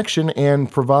provide protection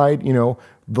and provide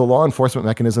the law enforcement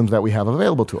mechanisms that we have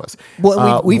available to us.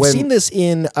 Well, we've seen this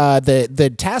in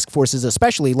the task forces,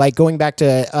 especially, like going back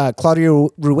to Claudia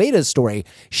Rueda's story.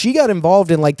 She got involved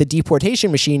in like the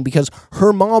deportation machine because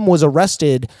her mom was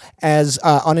arrested as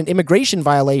on an immigration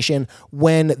violation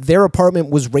when their apartment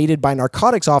was raided by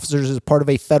narcotics officers as part of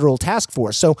a federal task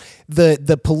force. So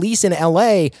the police in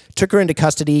LA took her into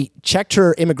custody, checked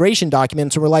her immigration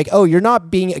documents, and were like, "Oh, you're not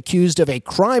being accused of a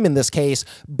crime in this case,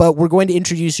 but we're going to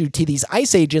introduce you to these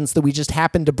ICE agents that we just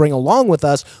happened to bring along with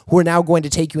us who are now going to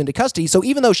take you into custody." So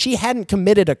even though she hadn't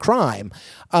committed a crime,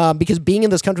 because being in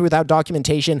this country without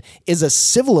documentation is a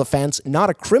civil offense, not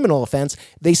a criminal offense,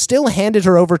 they still handed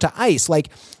her over to ICE. Like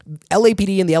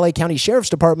LAPD and the LA County Sheriff's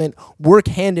Department work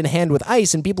hand in hand with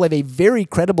ICE, and people have a very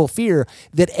credible fear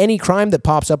that any crime that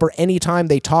pops up or any time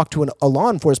they talk to a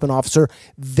law enforcement officer,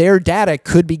 their data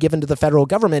could be given to the federal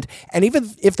government. And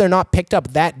even if they're not picked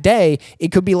up that day,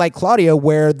 it could be like Claudia,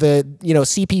 where the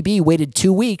CPB waited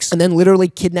 2 weeks and then literally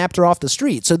kidnapped her off the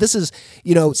street. So this is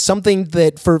something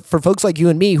that for folks like you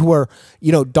and me who are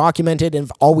documented and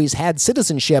have always had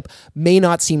citizenship may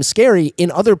not seem scary.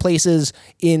 In other places,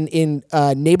 in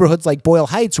neighborhoods like Boyle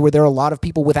Heights, where there are a lot of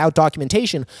people without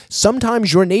documentation,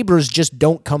 sometimes your neighbors just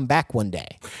don't come back one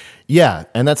day. Yeah,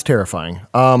 and that's terrifying.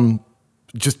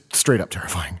 Just straight up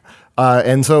terrifying.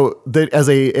 And so as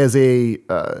a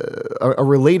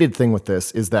related thing with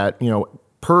this is that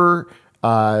per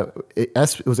was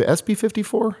it SB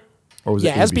 54 or was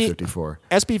it SB 54?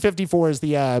 SB 54 is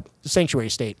the sanctuary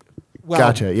state. Well,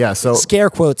 gotcha. Yeah. So scare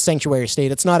quotes sanctuary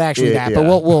state. It's not actually that, but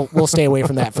we'll stay away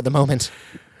from that for the moment.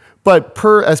 But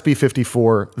per SB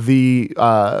 54,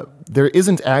 there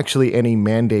isn't actually any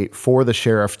mandate for the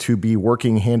sheriff to be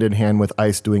working hand in hand with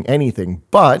ICE doing anything.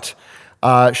 But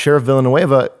Sheriff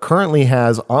Villanueva currently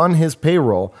has on his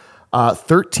payroll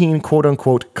 13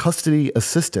 quote-unquote custody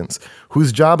assistants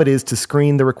whose job it is to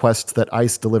screen the requests that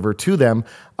ICE deliver to them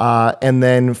and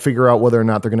then figure out whether or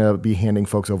not they're going to be handing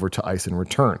folks over to ICE in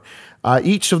return.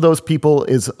 Each of those people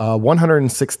is a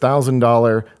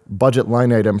 $106,000 budget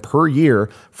line item per year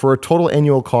for a total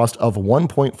annual cost of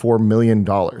 $1.4 million.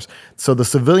 So the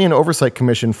Civilian Oversight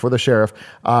Commission for the sheriff,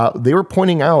 they were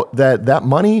pointing out that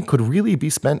money could really be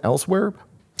spent elsewhere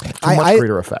to much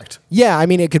greater effect. Yeah, I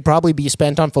mean, it could probably be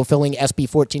spent on fulfilling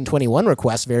SB 1421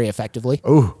 requests very effectively.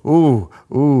 Ooh.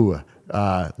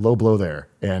 Low blow there.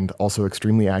 And also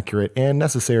extremely accurate and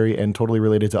necessary and totally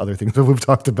related to other things that we've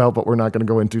talked about, but we're not going to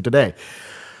go into today.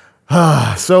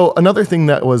 So another thing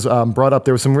that was brought up,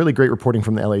 there was some really great reporting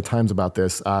from the LA Times about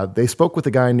this. They spoke with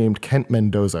a guy named Kent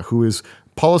Mendoza, who is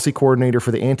policy coordinator for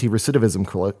the Anti-Recidivism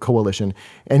Coalition,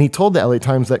 and he told the LA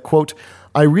Times that, quote,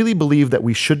 "I really believe that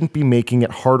we shouldn't be making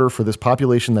it harder for this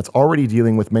population that's already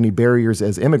dealing with many barriers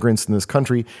as immigrants in this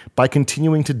country by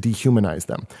continuing to dehumanize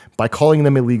them, by calling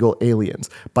them illegal aliens,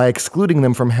 by excluding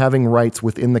them from having rights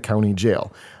within the county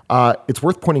jail." It's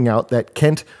worth pointing out that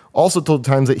Kent also told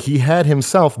Times that he had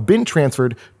himself been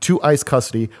transferred to ICE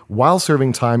custody while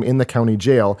serving time in the county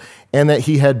jail, and that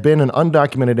he had been an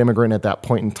undocumented immigrant at that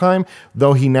point in time,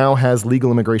 though he now has legal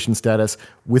immigration status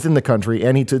within the country.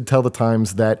 And he did tell the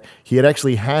Times that he had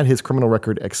actually had his criminal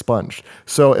record expunged.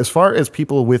 So as far as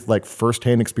people with like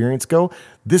firsthand experience go,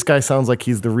 this guy sounds like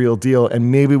he's the real deal,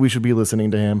 and maybe we should be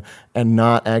listening to him and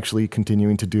not actually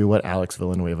continuing to do what Alex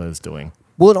Villanueva is doing.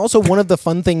 Well, and also one of the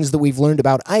fun things that we've learned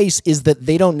about ICE is that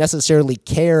they don't necessarily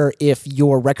care if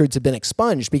your records have been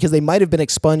expunged, because they might have been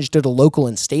expunged at a local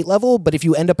and state level, but if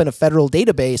you end up in a federal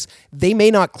database, they may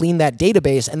not clean that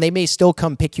database, and they may still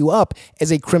come pick you up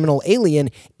as a criminal alien,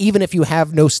 even if you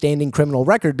have no standing criminal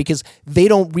record, because they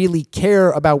don't really care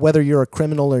about whether you're a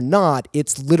criminal or not.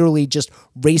 It's literally just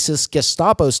racist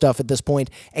Gestapo stuff at this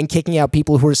point, and kicking out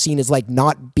people who are seen as like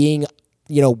not being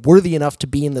worthy enough to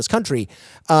be in this country.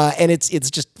 And it's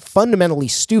just fundamentally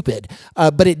stupid.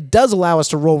 But it does allow us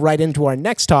to roll right into our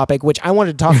next topic, which I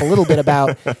wanted to talk a little bit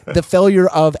about the failure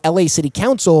of LA City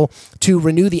Council to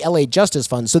renew the LA Justice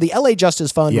Fund. So the LA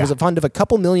Justice Fund was a fund of a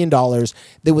couple $1 million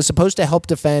that was supposed to help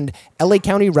defend LA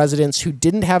County residents who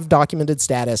didn't have documented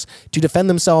status to defend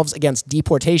themselves against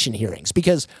deportation hearings.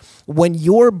 Because when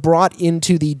you're brought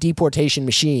into the deportation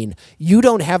machine, you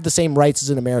don't have the same rights as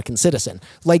an American citizen.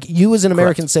 Like, you as an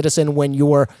American citizen, when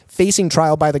you're facing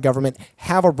trial by the government,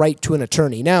 have a right to an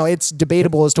attorney. Now, it's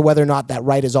debatable as to whether or not that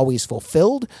right is always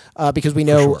fulfilled, because we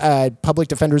know public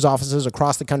defenders' offices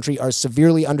across the country are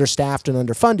severely understaffed and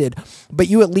underfunded, but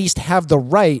you at least have the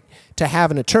right to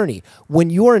have an attorney. When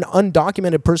you're an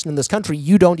undocumented person in this country,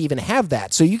 you don't even have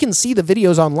that. So you can see the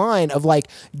videos online of like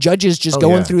judges just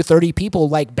going through 30 people,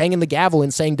 like banging the gavel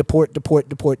and saying deport, deport,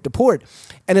 deport, deport.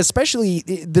 And especially,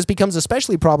 this becomes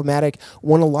especially problematic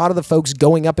when a lot of the folks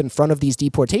going up in front of these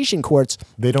deportation courts,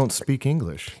 they don't speak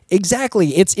English.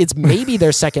 Exactly. It's maybe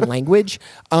their second language.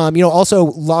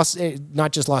 Also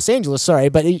not just Los Angeles, sorry,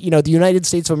 but the United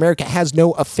States of America has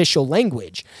no official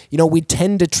language. We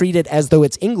tend to treat it as though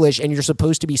it's English and you're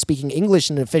supposed to be speaking English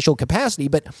in an official capacity,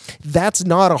 but that's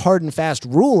not a hard and fast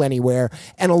rule anywhere.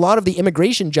 And a lot of the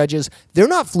immigration judges, they're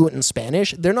not fluent in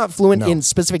Spanish. They're not fluent in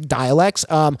specific dialects.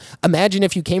 Imagine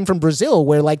if you came from Brazil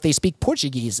where like they speak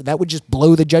Portuguese. That would just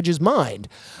blow the judge's mind.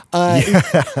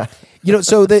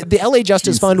 So the LA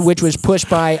Justice Fund, which was pushed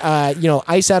by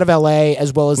ICE out of LA,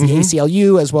 as well as the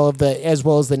ACLU, as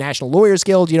well as the National Lawyers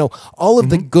Guild, all of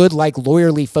the good like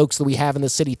lawyerly folks that we have in the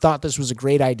city thought this was a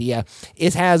great idea.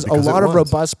 It has a lot of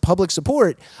robust public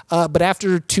support, but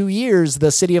after 2 years,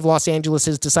 the city of Los Angeles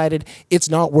has decided it's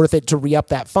not worth it to re-up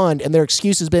that fund, and their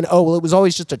excuse has been, oh well, it was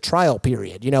always just a trial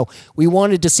period. We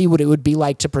wanted to see what it would be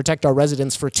like to protect our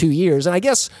residents for 2 years, and I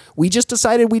guess we just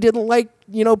decided we didn't like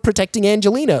protecting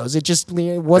Angelinos. It just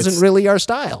wasn't really our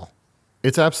style.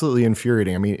 It's absolutely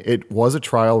infuriating. I mean, it was a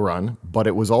trial run, but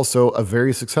it was also a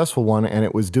very successful one, and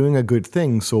it was doing a good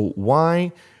thing. So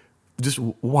why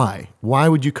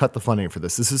would you cut the funding for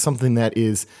this? This is something that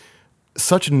is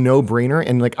such a no-brainer.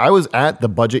 And like, I was at the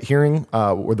budget hearing,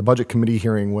 or the budget committee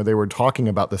hearing, where they were talking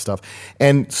about this stuff,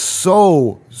 and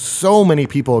so many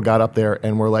people got up there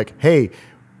and were like, hey,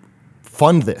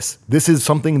 fund this. This is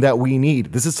something that we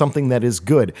need. This is something that is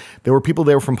good. There were people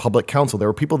there from Public Counsel. There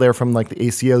were people there from like the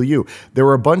ACLU. There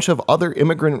were a bunch of other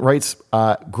immigrant rights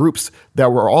groups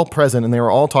that were all present, and they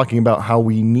were all talking about how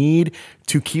we need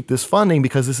to keep this funding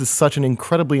because this is such an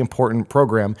incredibly important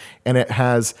program, and it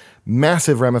has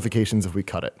massive ramifications if we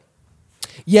cut it.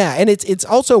 Yeah, and it's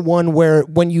also one where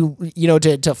when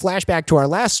to flash back to our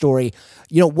last story,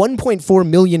 $1.4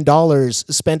 million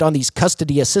spent on these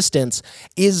custody assistants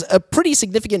is a pretty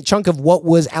significant chunk of what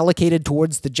was allocated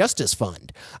towards the Justice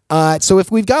Fund. So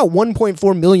if we've got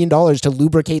 $1.4 million to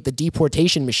lubricate the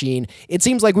deportation machine, it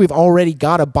seems like we've already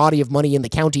got a body of money in the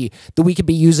county that we could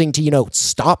be using to,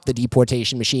 stop the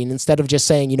deportation machine instead of just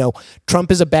saying, Trump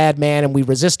is a bad man and we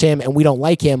resist him and we don't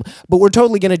like him, but we're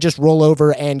totally going to just roll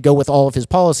over and go with all of his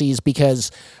policies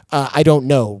because I don't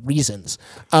know reasons.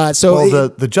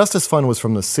 The Justice Fund was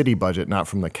from the city budget, not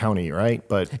from the county, right?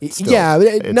 But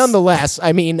still, nonetheless,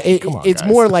 I mean, it's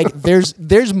more like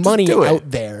there's money out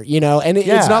there, and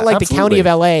it's not like the county of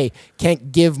LA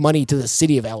can't give money to the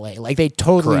city of LA. Like they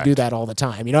totally do that all the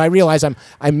time. I realize I'm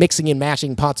mixing and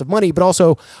mashing pots of money, but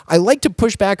also I like to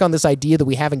push back on this idea that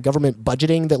we have in government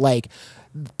budgeting that like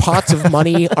pots of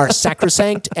money are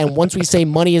sacrosanct, and once we say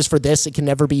money is for this, it can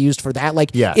never be used for that.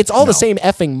 It's all the same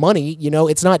effing money.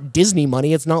 It's not Disney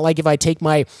money. It's not like if I take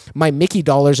my Mickey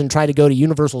dollars and try to go to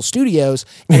Universal Studios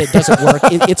and it doesn't work.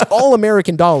 It's all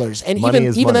American dollars, and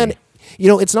even then,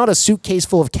 it's not a suitcase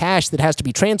full of cash that has to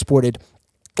be transported.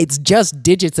 It's just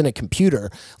digits in a computer.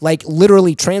 Like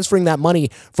literally transferring that money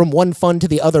from one fund to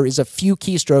the other is a few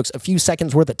keystrokes, a few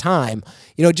seconds worth of time.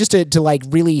 Just to like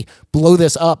really blow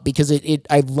this up, because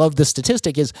I love the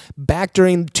statistic, is back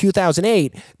during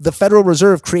 2008, the Federal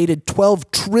Reserve created $12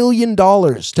 trillion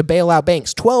to bail out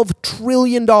banks. $12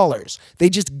 trillion. They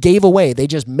just gave away. They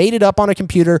just made it up on a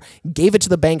computer, gave it to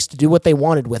the banks to do what they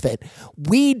wanted with it.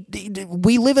 We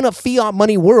live in a fiat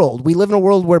money world. We live in a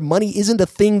world where money isn't a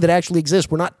thing that actually exists.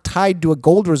 We're not tied to a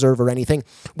gold reserve or anything.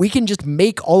 We can just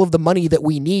make all of the money that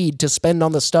we need to spend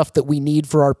on the stuff that we need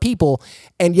for our people,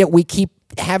 and yet we keep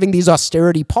having these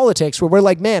austerity politics where we're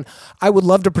like, man, I would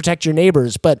love to protect your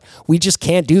neighbors, but we just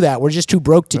can't do that. We're just too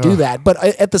broke to do that. But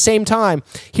at the same time,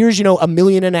 here's, $1.5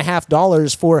 million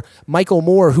for Michael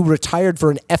Moore, who retired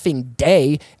for an effing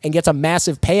day and gets a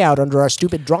massive payout under our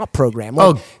stupid drop program.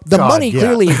 Money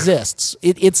clearly exists.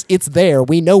 It's there.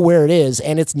 We know where it is,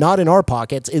 and it's not in our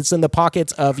pockets. It's in the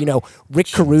pockets of,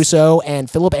 Rick Caruso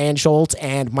and Philip Anschultz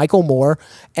and Michael Moore.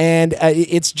 And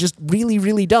it's just really,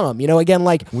 really dumb. Again,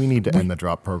 like we need to end the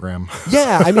drop program.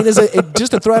 Yeah, I mean,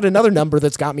 just to throw out another number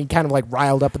that's got me kind of like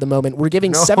riled up at the moment, we're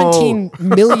giving $17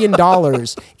 million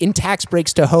in tax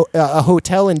breaks to a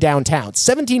hotel in downtown.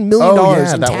 $17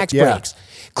 million in tax breaks.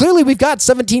 Clearly, we've got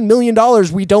 $17 million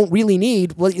we don't really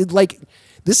need. Well, like,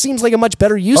 this seems like a much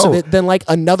better use of Oh. it than like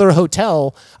another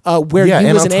hotel where Yeah, you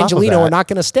and as on an top of Angelino that- are not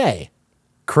going to stay.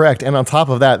 Correct. And on top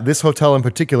of that, this hotel in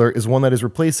particular is one that is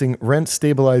replacing rent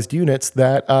stabilized units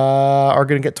that are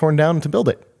going to get torn down to build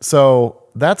it. So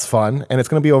that's fun. And it's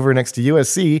going to be over next to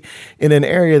USC in an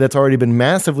area that's already been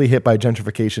massively hit by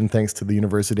gentrification, thanks to the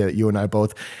university that you and I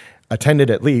both attended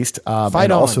at least. Fight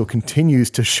and on. also continues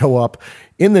to show up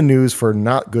in the news for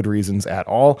not good reasons at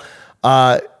all.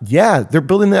 Yeah, they're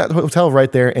building that hotel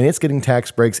right there, and it's getting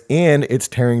tax breaks, and it's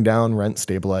tearing down rent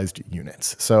stabilized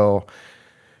units. So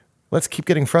let's keep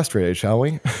getting frustrated, shall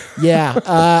we?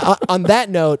 Yeah. On that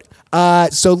note,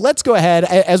 so let's go ahead.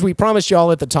 As we promised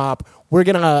y'all at the top, we're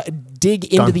going to dig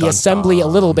into Dun, the dun, assembly a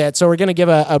dun. little bit. So we're going to give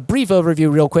a brief overview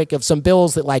real quick of some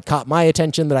bills that like caught my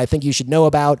attention that I think you should know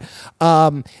about.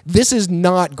 This is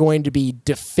not going to be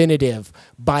definitive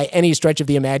by any stretch of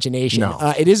the imagination.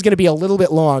 No. It is going to be a little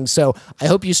bit long, so I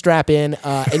hope you strap in,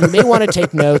 and you may want to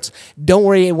take notes. Don't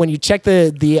worry, when you check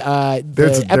the There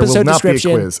will episode not be a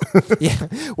description. quiz. Yeah,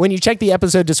 when you check the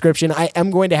episode description, I am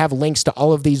going to have links to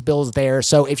all of these bills there.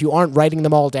 So if you aren't writing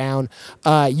them all down,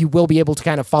 you will be able to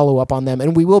kind of follow up on them,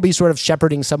 and we will be sort of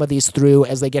shepherding some of these through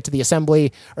as they get to the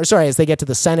Assembly, as they get to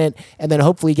the Senate, and then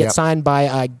hopefully get Yep. signed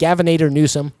by Gavinator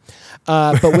Newsom.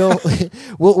 But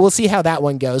we'll see how that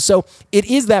one goes. So it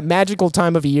is that magical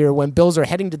time of year when bills are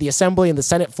heading to the Assembly and the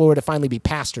Senate floor to finally be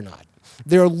passed or not.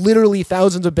 There are literally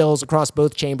thousands of bills across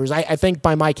both chambers. I think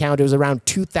by my count, it was around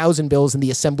 2,000 bills in the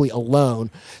Assembly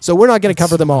alone. So we're not going to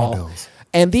cover them all. bills.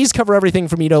 And these cover everything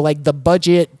from, like the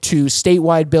budget to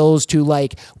statewide bills to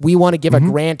like, we want to give a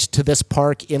grant to this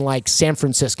park in like San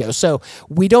Francisco. So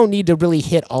we don't need to really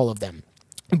hit all of them.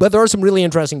 But there are some really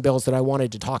interesting bills that I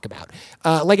wanted to talk about.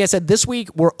 Like I said, this week,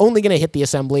 we're only going to hit the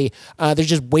Assembly. There's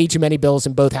just way too many bills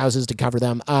in both houses to cover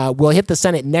them. We'll hit the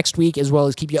Senate next week, as well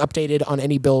as keep you updated on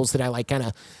any bills that I like kind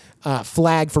of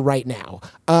flag for right now.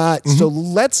 So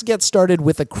let's get started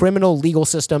with the criminal legal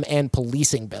system and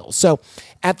policing bill. So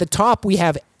at the top, we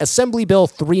have Assembly Bill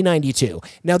 392.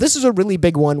 Now, this is a really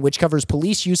big one, which covers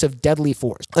police use of deadly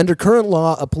force. Under current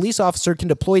law, a police officer can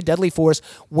deploy deadly force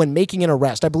when making an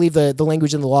arrest. I believe the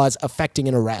language in the law is affecting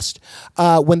an arrest,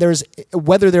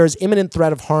 whether there is imminent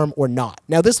threat of harm or not.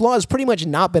 Now, this law has pretty much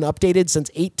not been updated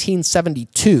since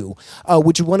 1872,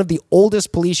 which is one of the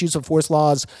oldest police use of force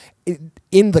laws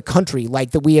in the country,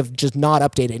 like that we have just not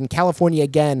updated. In California,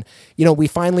 again, we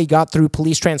finally got through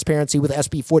police transparency with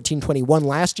SB 1421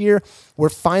 last year. We're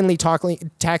finally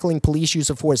tackling police use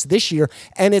of force this year,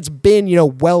 and it's been,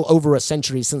 well over a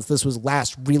century since this was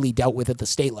last really dealt with at the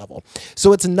state level.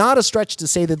 So it's not a stretch to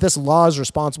say that this law is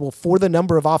responsible for the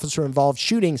number of officer-involved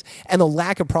shootings and the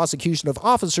lack of prosecution of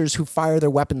officers who fire their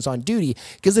weapons on duty,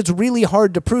 because it's really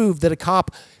hard to prove that a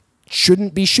cop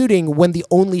shouldn't be shooting when the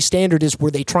only standard is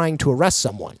were they trying to arrest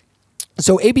someone.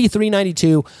 So AB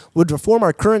 392 would reform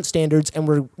our current standards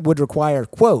and would require,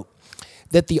 quote,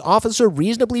 that the officer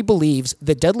reasonably believes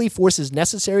that deadly force is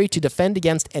necessary to defend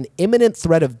against an imminent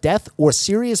threat of death or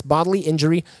serious bodily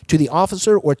injury to the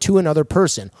officer or to another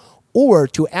person, or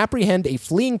to apprehend a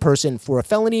fleeing person for a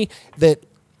felony that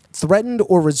threatened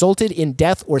or resulted in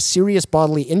death or serious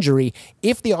bodily injury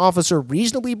if the officer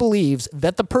reasonably believes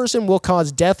that the person will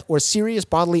cause death or serious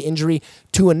bodily injury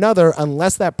to another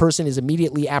unless that person is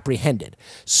immediately apprehended.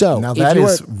 So Now that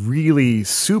is really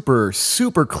super,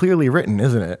 super clearly written,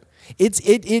 isn't it? It's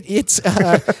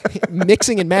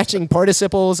mixing and matching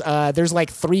participles. There's like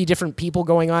 3 different people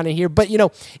going on in here. But,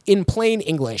 in plain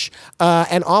English,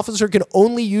 an officer can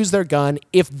only use their gun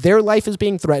if their life is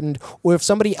being threatened or if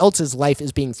somebody else's life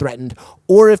is being threatened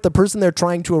or if the person they're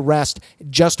trying to arrest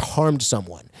just harmed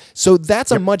someone. So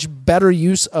that's a much better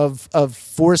use of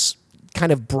force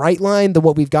kind of bright line than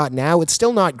what we've got now. It's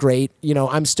still not great.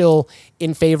 I'm still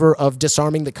in favor of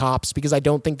disarming the cops because I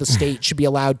don't think the state should be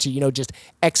allowed to, just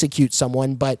execute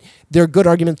someone. But there are good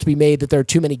arguments to be made that there are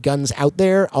too many guns out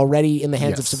there already in the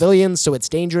hands of civilians, so it's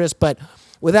dangerous. But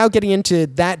without getting into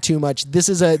that too much, this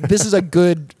is a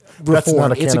good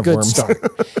reform. It's a good start.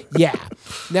 Yeah.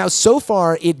 Now, so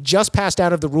far, it just passed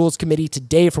out of the Rules Committee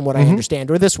today, from what I understand,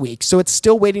 or this week. So it's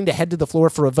still waiting to head to the floor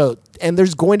for a vote. And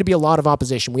there's going to be a lot of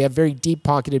opposition. We have very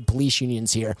deep-pocketed police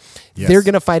unions here. Yes. They're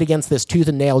going to fight against this tooth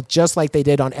and nail, just like they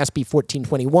did on SB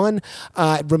 1421.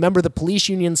 Remember, the police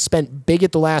unions spent big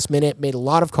at the last minute, made a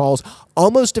lot of calls,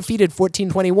 almost defeated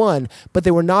 1421, but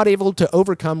they were not able to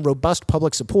overcome robust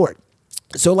public support.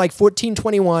 So like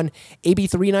 1421, AB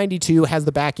 392 has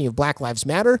the backing of Black Lives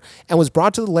Matter and was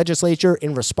brought to the legislature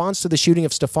in response to the shooting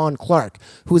of Stephon Clark,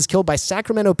 who was killed by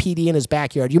Sacramento PD in his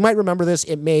backyard. You might remember this.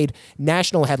 It made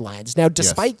national headlines. Now,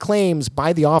 despite claims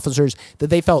by the officers that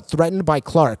they felt threatened by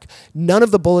Clark, none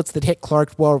of the bullets that hit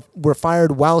Clark were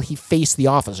fired while he faced the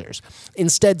officers.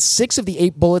 Instead, 6 of the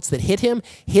 8 bullets that hit him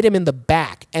in the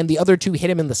back, and the other 2 hit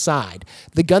him in the side.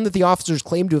 The gun that the officers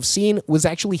claimed to have seen was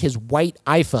actually his white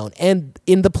iPhone. And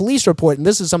in the police report, and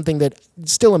this is something that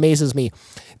still amazes me,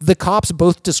 the cops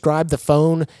both described the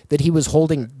phone that he was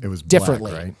holding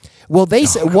differently. Black, right? Well, they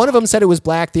said, one of them said it was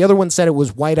black, the other one said it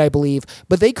was white, I believe,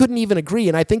 but they couldn't even agree.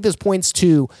 And I think this points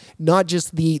to not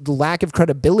just the lack of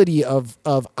credibility of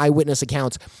eyewitness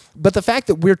accounts, but the fact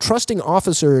that we're trusting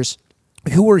officers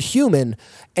who are human,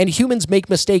 and humans make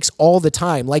mistakes all the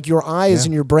time. Like your eyes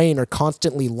and your brain are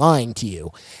constantly lying to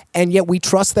you. And yet we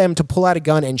trust them to pull out a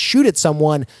gun and shoot at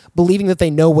someone, believing that they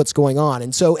know what's going on.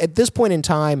 And so at this point in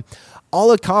time,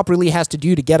 all a cop really has to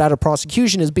do to get out of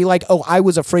prosecution is be like, oh, I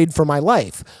was afraid for my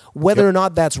life. Whether or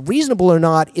not that's reasonable or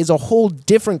not is a whole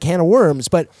different can of worms.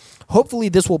 But hopefully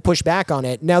this will push back on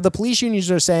it. Now, the police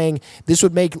unions are saying this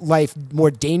would make life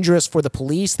more dangerous for the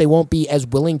police. They won't be as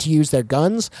willing to use their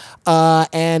guns.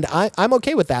 And I'm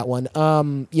okay with that one.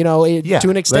 To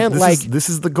an extent, this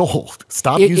is the goal.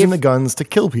 Stop using the guns to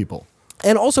kill people.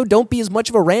 And also, don't be as much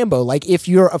of a Rambo. Like, if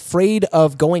you're afraid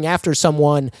of going after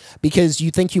someone because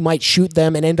you think you might shoot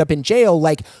them and end up in jail,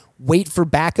 like, wait for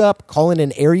backup, call in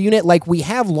an air unit. Like, we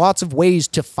have lots of ways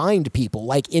to find people.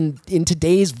 Like, in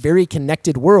today's very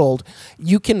connected world,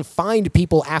 you can find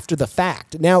people after the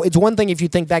fact. Now, it's one thing if you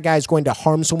think that guy's going to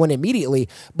harm someone immediately,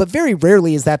 but very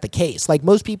rarely is that the case. Like,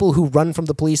 most people who run from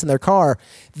the police in their car,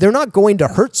 they're not going to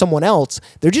hurt someone else.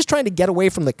 They're just trying to get away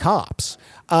from the cops.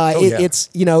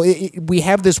 We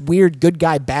have this weird good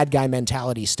guy, bad guy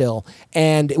mentality still.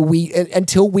 And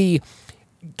until we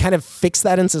kind of fix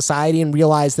that in society and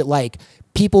realize that, like,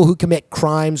 people who commit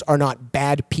crimes are not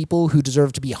bad people who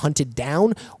deserve to be hunted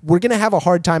down, we're going to have a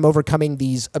hard time overcoming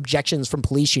these objections from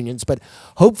police unions. But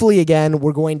hopefully, again,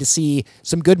 we're going to see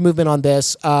some good movement on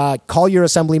this. Call your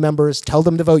assembly members, tell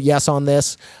them to vote yes on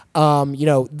this.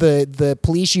 The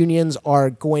police unions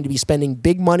are going to be spending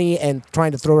big money and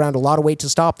trying to throw around a lot of weight to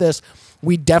stop this.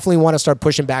 We definitely want to start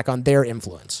pushing back on their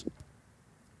influence.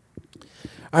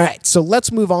 All right, so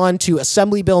let's move on to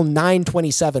Assembly Bill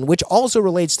 927, which also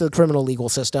relates to the criminal legal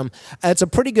system. It's a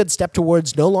pretty good step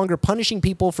towards no longer punishing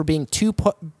people for being too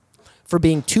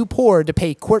poor to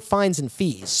pay court fines and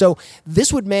fees. So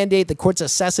this would mandate that courts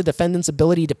assess a defendant's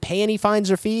ability to pay any fines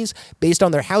or fees based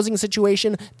on their housing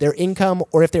situation, their income,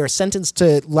 or if they're sentenced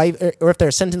to life, or if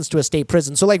they're sentenced to a state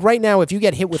prison. So like right now, if you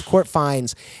get hit with court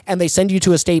fines and they send you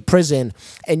to a state prison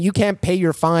and you can't pay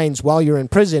your fines while you're in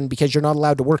prison because you're not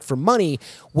allowed to work for money,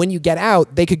 when you get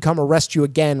out, they could come arrest you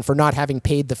again for not having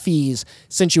paid the fees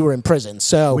since you were in prison.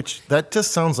 So which that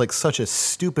just sounds like such a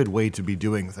stupid way to be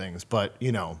doing things, but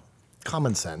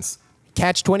common sense.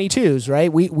 Catch-22s,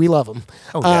 right? We love them.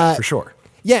 Oh, yeah, for sure.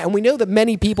 Yeah, and we know that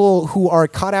many people who are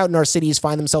caught out in our cities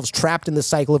find themselves trapped in the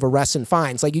cycle of arrests and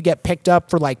fines. Like, you get picked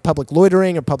up for, like, public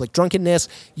loitering or public drunkenness.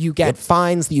 You get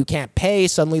fines that you can't pay.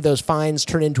 Suddenly those fines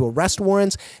turn into arrest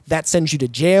warrants. That sends you to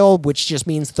jail, which just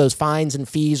means that those fines and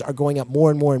fees are going up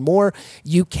more and more and more.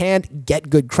 You can't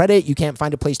get good credit. You can't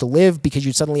find a place to live because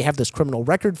you suddenly have this criminal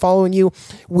record following you,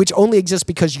 which only exists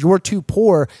because you're too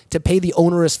poor to pay the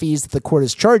onerous fees that the court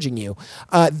is charging you.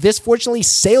 This fortunately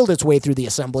sailed its way through the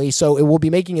Assembly, so it will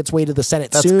be making its way to the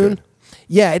Senate soon. Good.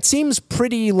 Yeah, it seems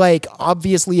pretty, like,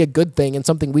 obviously a good thing and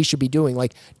something we should be doing.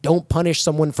 Like, don't punish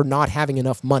someone for not having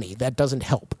enough money. That doesn't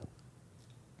help.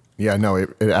 Yeah, no,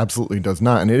 it absolutely does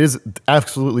not. And it is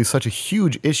absolutely such a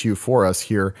huge issue for us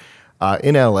here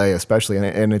in LA especially.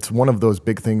 And it's one of those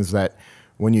big things that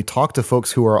when you talk to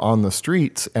folks who are on the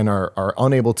streets and are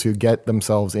unable to get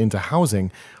themselves into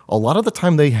housing, a lot of the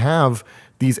time they have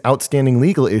these outstanding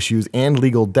legal issues and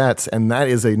legal debts, and that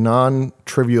is a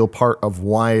non-trivial part of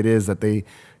why it is that they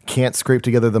can't scrape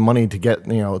together the money to get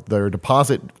their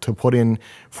deposit to put in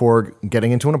for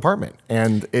getting into an apartment,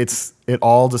 and it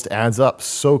all just adds up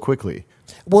so quickly.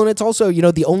 Well, and it's also,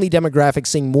 the only demographic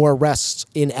seeing more arrests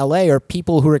in LA are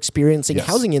people who are experiencing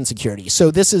housing insecurity.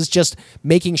 So this is just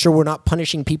making sure we're not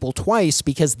punishing people twice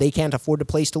because they can't afford a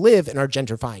place to live in our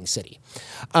gentrifying city.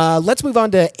 Let's move on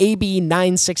to AB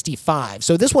 965.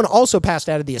 So this one also passed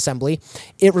out of the Assembly.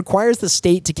 It requires the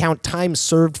state to count time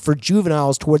served for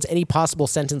juveniles towards any possible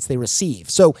sentence they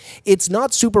receive. So it's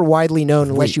not super widely known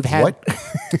unless you've had... What?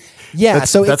 Yeah,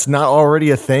 that's not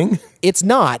already a thing? It's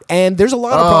not. And there's a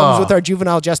lot of problems with our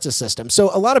juvenile justice system. So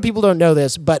a lot of people don't know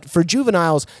this, but for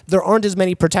juveniles, there aren't as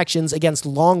many protections against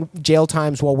long jail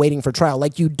times while waiting for trial.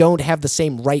 Like, you don't have the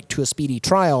same right to a speedy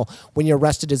trial when you're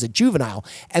arrested as a juvenile.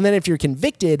 And then if you're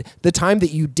convicted, the time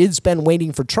that you did spend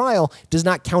waiting for trial does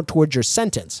not count towards your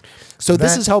sentence. So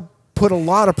this has helped put a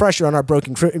lot of pressure on our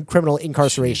broken criminal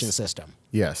incarceration system.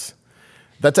 Yes.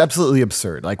 That's absolutely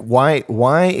absurd. Like,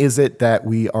 why is it that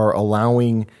we are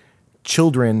allowing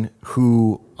children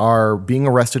who are being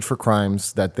arrested for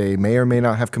crimes that they may or may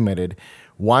not have committed,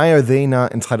 why are they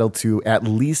not entitled to at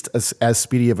least as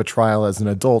speedy of a trial as an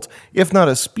adult, if not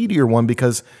a speedier one?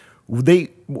 Because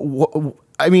it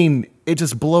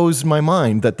just blows my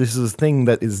mind that this is a thing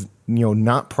that is,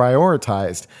 not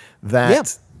prioritized.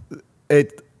 That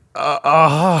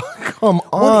come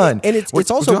on. And it's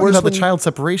also worse worse when the child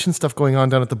separation stuff going on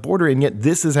down at the border, and yet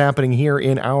this is happening here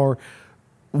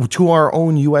to our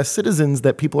own U.S. citizens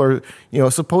that people are,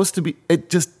 supposed to be. It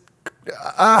just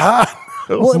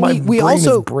my brain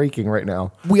is breaking right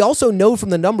now. We also know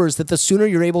from the numbers that the sooner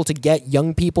you're able to get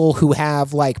young people who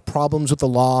have like problems with the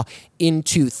law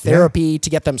into therapy to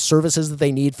get them services that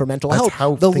they need for mental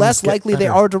health, the less likely they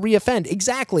are to reoffend.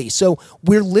 Exactly. So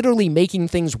we're literally making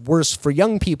things worse for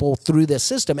young people through this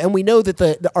system. And we know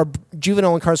that our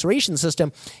juvenile incarceration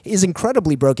system is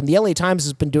incredibly broken. The LA Times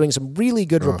has been doing some really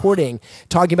good reporting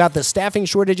talking about the staffing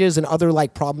shortages and other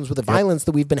like problems with the violence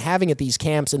that we've been having at these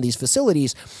camps and these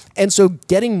facilities. And so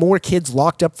getting more kids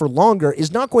locked up for longer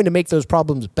is not going to make those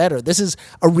problems better. This is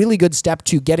a really good step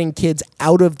to getting kids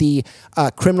out of the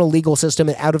criminal legal system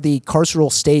and out of the carceral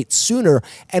state sooner,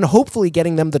 and hopefully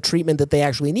getting them the treatment that they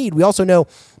actually need. We also know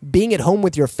being at home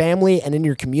with your family and in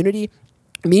your community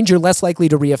means you're less likely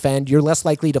to reoffend, you're less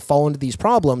likely to fall into these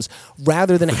problems,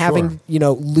 rather than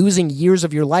losing years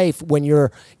of your life when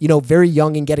you're, very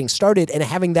young and getting started, and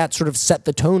having that sort of set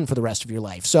the tone for the rest of your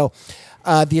life. So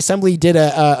the Assembly did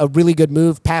a really good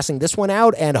move passing this one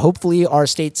out, and hopefully our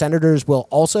state senators will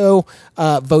also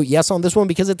vote yes on this one,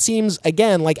 because it seems,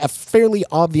 again, like a fairly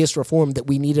obvious reform that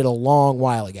we needed a long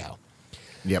while ago.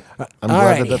 Yep. I'm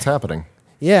glad that that's happening.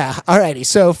 Yeah. Alrighty.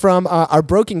 So from our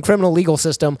broken criminal legal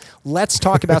system, let's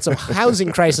talk about some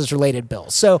housing crisis related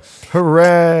bills. So,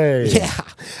 hooray! Yeah.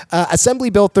 Assembly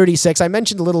Bill 36. I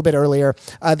mentioned a little bit earlier.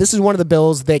 This is one of the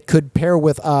bills that could pair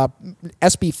with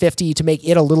SB 50 to make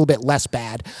it a little bit less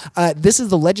bad. This is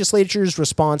the legislature's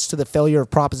response to the failure of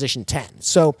Proposition 10.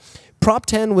 So, Prop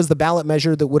 10 was the ballot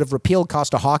measure that would have repealed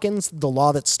Costa-Hawkins, the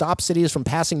law that stopped cities from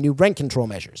passing new rent control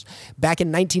measures. Back in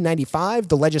 1995,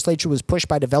 the legislature was pushed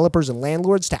by developers and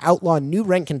landlords to outlaw new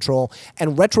rent control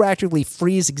and retroactively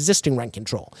freeze existing rent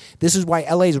control. This is why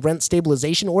LA's Rent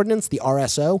Stabilization Ordinance, the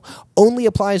RSO, only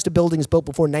applies to buildings built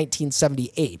before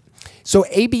 1978. So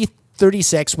AB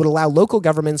 36 would allow local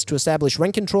governments to establish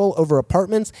rent control over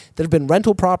apartments that have been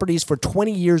rental properties for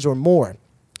 20 years or more.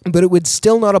 But it would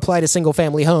still not apply to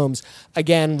single-family homes.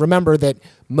 Again, remember that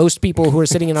most people who are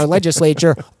sitting in our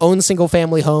legislature own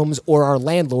single-family homes or are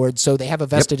landlords, so they have a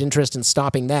vested interest in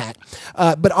stopping that.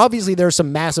 But obviously, there are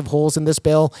some massive holes in this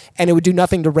bill, and it would do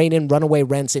nothing to rein in runaway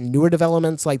rents in newer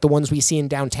developments like the ones we see in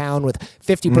downtown with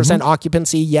 50%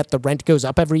 occupancy, yet the rent goes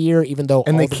up every year, even though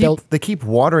they keep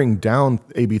watering down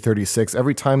AB 36.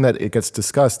 Every time that it gets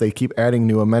discussed, they keep adding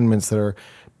new amendments that are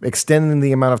extending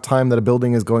the amount of time that a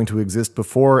building is going to exist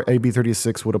before AB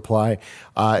 36 would apply,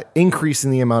 increasing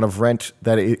the amount of rent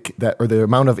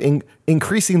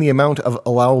increasing the amount of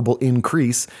allowable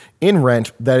increase in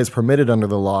rent that is permitted under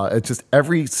the law. It's just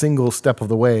every single step of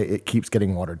the way, it keeps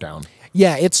getting watered down.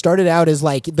 Yeah, it started out as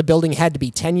like the building had to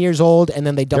be 10 years old, and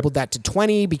then they doubled that to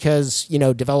 20 because,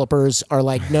 developers are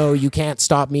like, no, you can't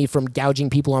stop me from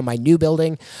gouging people on my new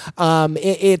building.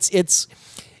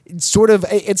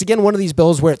 It's again one of these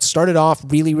bills where it started off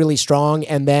really, really strong,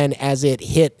 and then as it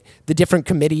hit the different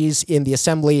committees in the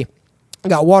Assembly,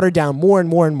 got watered down more and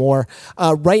more and more.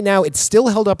 Right now, it's still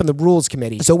held up in the Rules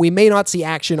Committee, so we may not see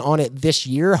action on it this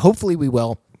year. Hopefully we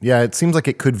will. Yeah, it seems like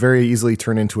it could very easily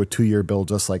turn into a 2-year bill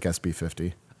just like SB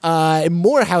 50.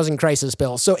 More housing crisis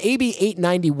bills. So AB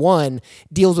 891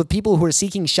 deals with people who are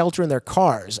seeking shelter in their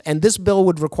cars. And this bill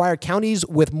would require counties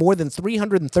with more than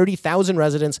 330,000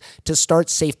 residents to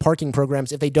start safe parking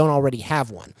programs if they don't already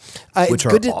have one. Which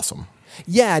are awesome.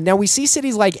 Yeah, now we see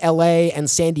cities like LA and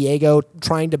San Diego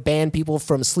trying to ban people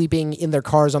from sleeping in their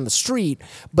cars on the street,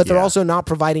 but they're also not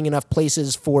providing enough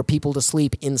places for people to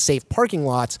sleep in safe parking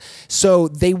lots. So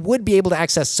they would be able to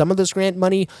access some of this grant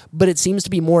money, but it seems to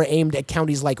be more aimed at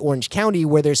counties like Orange County,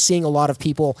 where they're seeing a lot of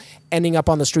people ending up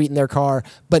on the street in their car,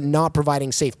 but not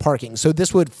providing safe parking. So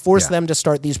this would force them to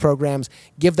start these programs,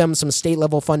 give them some state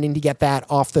level funding to get that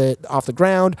off the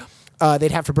ground.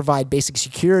 They'd have to provide basic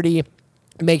security,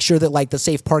 make sure that like the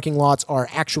safe parking lots are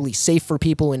actually safe for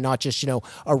people and not just,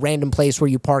 a random place where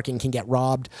you park and can get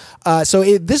robbed.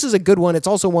 This is a good one. It's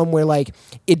also one where like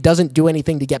it doesn't do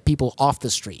anything to get people off the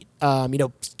street.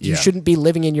 You shouldn't be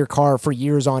living in your car for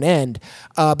years on end.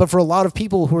 But for a lot of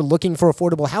people who are looking for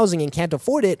affordable housing and can't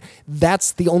afford it,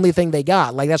 that's the only thing they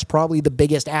got. Like that's probably the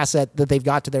biggest asset that they've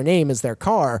got to their name is their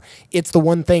car. It's the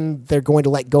one thing they're going to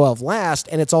let go of last.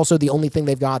 And it's also the only thing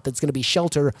they've got that's going to be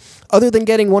shelter other than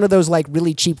getting one of those like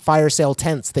really cheap fire sale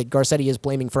tents that Garcetti is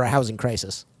blaming for a housing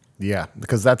crisis. Yeah,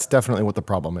 because that's definitely what the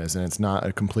problem is. And it's not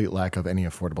a complete lack of any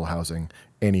affordable housing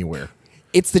anywhere.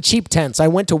 It's the cheap tents. I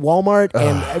went to Walmart,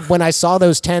 and when I saw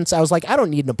those tents, I was like, I don't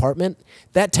need an apartment.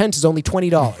 That tent is only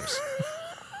 $20.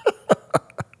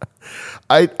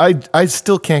 I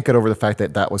still can't get over the fact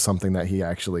that that was something that he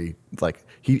actually, like,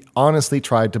 he honestly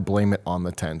tried to blame it on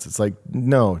the tents. It's like,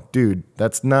 no, dude,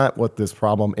 that's not what this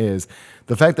problem is.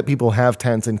 The fact that people have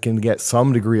tents and can get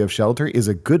some degree of shelter is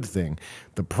a good thing.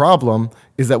 The problem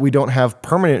is that we don't have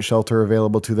permanent shelter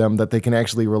available to them that they can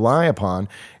actually rely upon.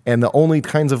 And the only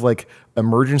kinds of like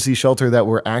emergency shelter that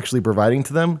we're actually providing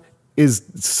to them is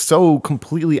so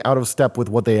completely out of step with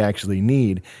what they actually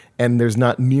need. And there's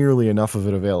not nearly enough of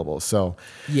it available. So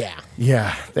yeah.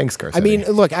 Thanks, Garcetti. I mean,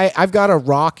 look, I've got a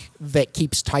rock that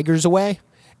keeps tigers away,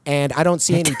 and I don't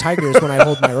see any tigers when I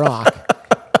hold my rock.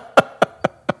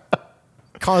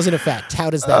 Cause and effect. How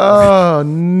does that work? Oh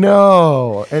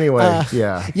no. Anyway,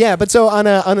 yeah. Yeah, but so on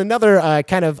another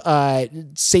kind of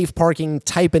safe parking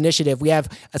type initiative, we have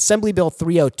Assembly Bill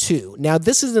 302. Now,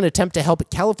 this is an attempt to help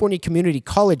California community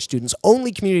college students,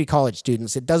 only community college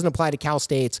students. It doesn't apply to Cal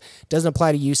States, doesn't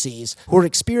apply to UCs, who are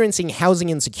experiencing housing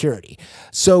insecurity.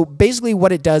 So basically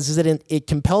what it does is that it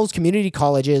compels community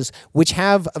colleges, which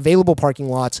have available parking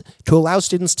lots, to allow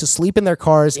students to sleep in their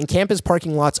cars in campus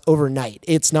parking lots overnight.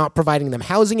 It's not providing them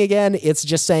housing again. It's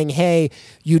just saying, hey,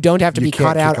 you don't have to be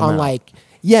caught out on like,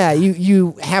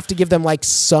 you have to give them like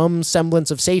some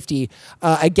semblance of safety.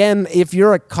 Again, if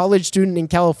you're a college student in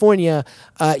California,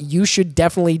 you should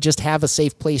definitely just have a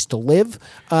safe place to live.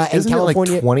 Isn't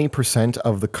California, it like 20%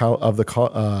 of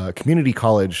the community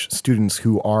college students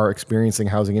who are experiencing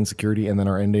housing insecurity and then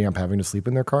are ending up having to sleep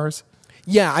in their cars?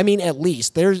 Yeah, I mean, at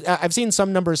least I've seen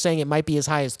some numbers saying it might be as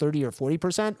high as 30 or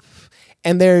 40%.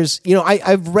 And there's,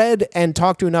 I've read and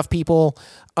talked to enough people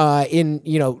in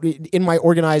my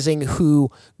organizing who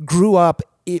grew up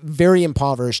very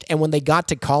impoverished. And when they got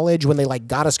to college, when they like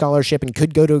got a scholarship and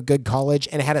could go to a good college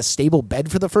and had a stable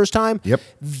bed for the first time,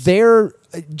 their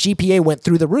GPA went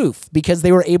through the roof because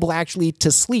they were able actually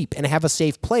to sleep and have a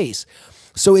safe place.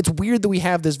 So it's weird that we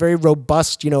have this very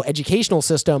robust, educational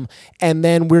system, and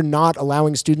then we're not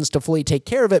allowing students to fully take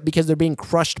care of it because they're being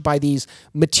crushed by these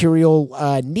material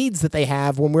needs that they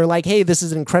have when we're like, hey, this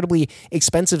is an incredibly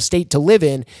expensive state to live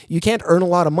in. You can't earn a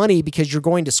lot of money because you're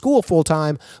going to school full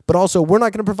time, but also we're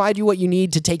not going to provide you what you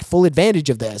need to take full advantage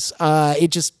of this. It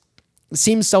just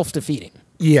seems self-defeating.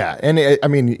 Yeah, and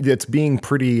it's being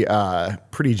pretty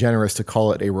generous to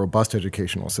call it a robust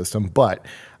educational system, but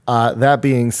that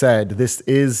being said,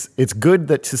 it's good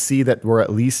to see that we're at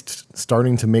least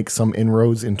starting to make some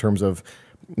inroads in terms of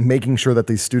making sure that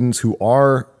these students who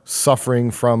are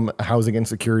suffering from housing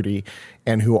insecurity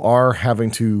and who are having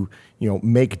to,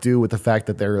 make do with the fact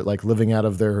that they're like living out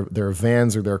of their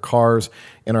vans or their cars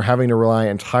and are having to rely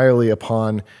entirely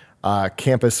upon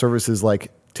campus services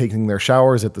like taking their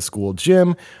showers at the school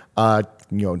gym,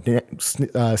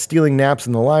 stealing naps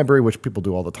in the library, which people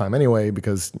do all the time anyway,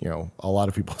 because, a lot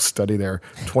of people study there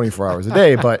 24 hours a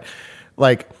day. But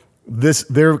like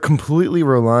they're completely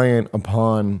reliant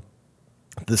upon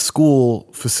the school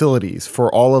facilities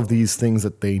for all of these things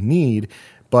that they need.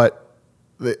 But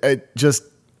it just,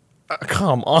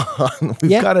 come on,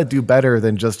 we've got to do better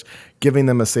than just giving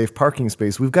them a safe parking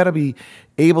space. We've got to be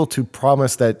able to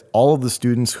promise that all of the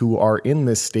students who are in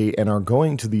this state and are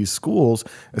going to these schools,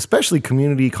 especially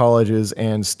community colleges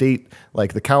and state,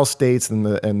 like the Cal States and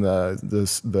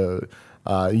the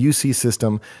UC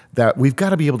system, that we've got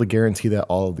to be able to guarantee that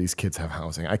all of these kids have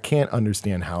housing. I can't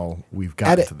understand how we've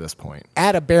gotten to this point.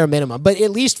 At a bare minimum, but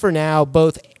at least for now,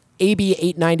 both AB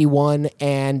 891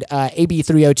 and AB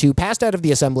 302 passed out of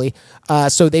the Assembly,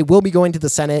 so they will be going to the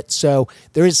Senate. So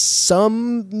there is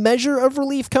some measure of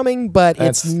relief coming, but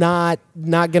it's not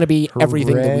going to be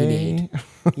everything that we need.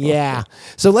 Yeah.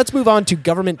 So let's move on to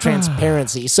government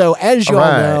transparency. So as you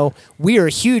all know, we are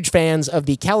huge fans of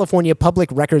the California Public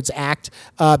Records Act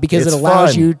because it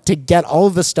allows you to get all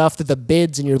of the stuff that the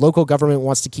bids in your local government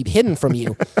wants to keep hidden from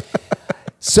you.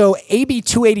 So AB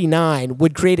 289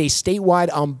 would create a statewide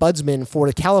ombudsman for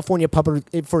the California public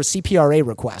for CPRA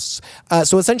requests.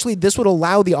 So essentially, this would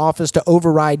allow the office to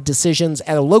override decisions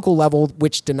at a local level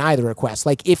which deny the request.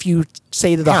 Like if you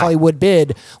say to the Hollywood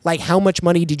bid, like how much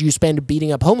money did you spend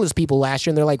beating up homeless people last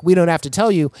year? And they're like, we don't have to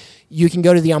tell you. You can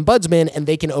go to the ombudsman and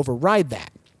they can override that.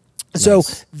 So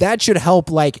that should help,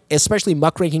 like, especially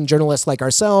muckraking journalists like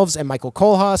ourselves and Michael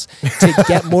Kohlhaas to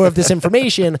get more of this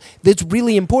information. That's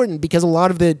really important because a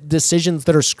lot of the decisions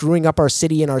that are screwing up our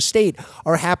city and our state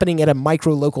are happening at a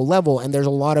micro local level. And there's a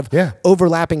lot of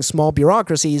overlapping small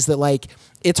bureaucracies that, like,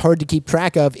 it's hard to keep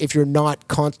track of if you're not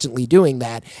constantly doing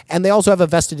that. And they also have a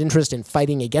vested interest in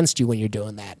fighting against you when you're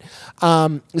doing that.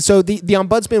 So the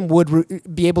ombudsman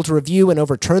would be able to review and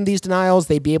overturn these denials.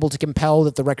 They'd be able to compel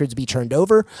that the records be turned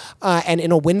over. And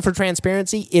in a win for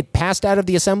transparency, it passed out of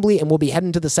the Assembly and will be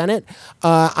heading to the Senate.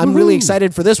 I'm really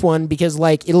excited for this one because,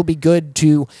 like, it'll be good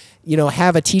to, you know,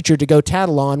 have a teacher to go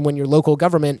tattle on when your local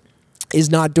government is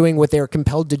not doing what they're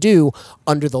compelled to do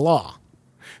under the law.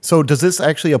 So does this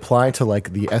actually apply to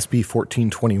like the SB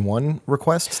 1421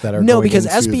 requests that are going because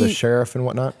into the sheriff and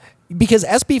whatnot? Because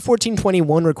SB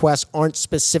 1421 requests aren't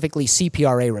specifically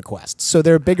CPRA requests. So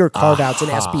there are bigger carve-outs in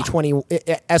SB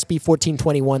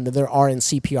 1421 than there are in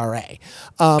CPRA.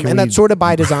 And that's sort of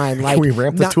by design. Like, can we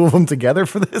ramp the two of them together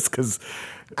for this? Because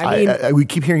we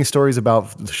keep hearing stories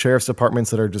about the sheriff's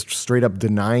departments that are just straight up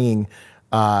denying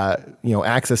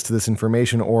access to this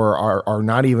information or are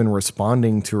not even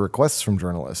responding to requests from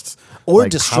journalists. Or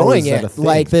like, destroying it.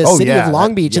 Like the city of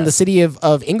Long Beach and the city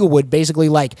of Inglewood basically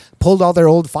like pulled all their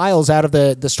old files out of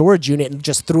the storage unit and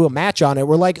just threw a match on it.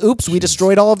 We're like, oops, we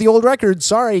destroyed all of the old records.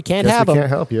 Sorry, can't have them. Can't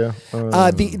help you.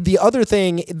 The other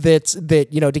thing that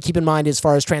you know to keep in mind as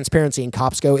far as transparency and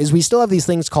cops go is we still have these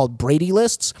things called Brady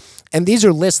lists. And these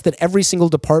are lists that every single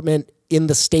department in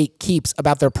the state keeps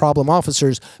about their problem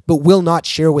officers, but will not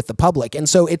share with the public. And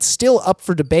so it's still up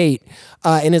for debate,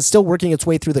 and it's still working its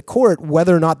way through the court,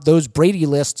 whether or not those Brady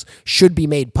lists should be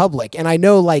made public. And I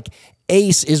know, like,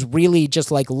 Ace is really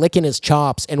just like licking his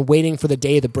chops and waiting for the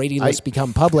day the Brady lists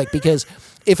become public, because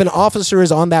if an officer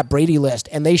is on that Brady list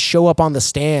and they show up on the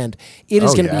stand, it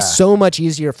is going to be so much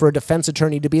easier for a defense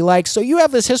attorney to be like, so you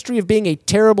have this history of being a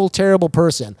terrible, terrible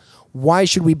person. Why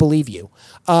should we believe you?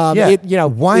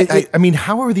 Why? I mean,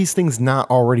 how are these things not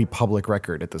already public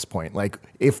record at this point? Like,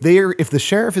 if the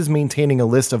sheriff is maintaining a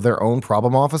list of their own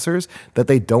problem officers that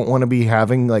they don't want to be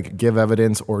having, like, give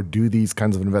evidence or do these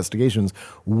kinds of investigations,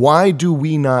 why do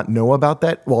we not know about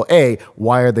that? Well, A,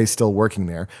 why are they still working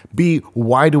there? B,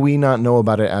 why do we not know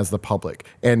about it as the public?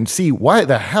 And C, why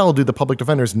the hell do the public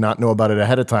defenders not know about it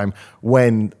ahead of time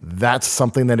when that's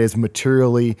something that is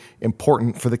materially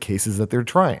important for the cases that they're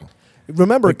trying?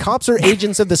 Remember, cops are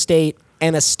agents of the state,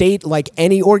 and a state, like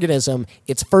any organism,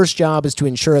 its first job is to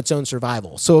ensure its own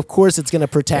survival. So, of course, it's going to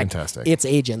protect its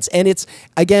agents. And it's,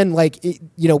 again, like,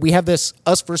 we have this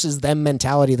us versus them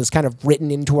mentality that's kind of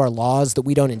written into our laws that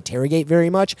we don't interrogate very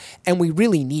much, and we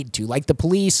really need to. Like, the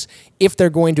police, if they're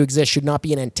going to exist, should not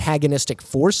be an antagonistic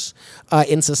force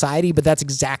in society, but that's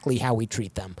exactly how we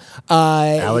treat them.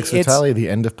 Alex Vitale, The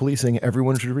End of Policing.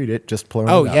 Everyone should read it. Just play it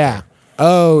out there.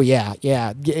 Oh, yeah.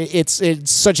 It's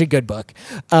such a good book.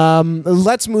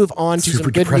 Let's move on to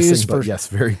some good news. But yes,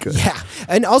 very good. Yeah.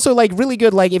 And also, like, really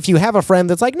good, like, if you have a friend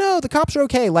that's like, no, the cops are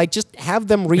okay, like, just have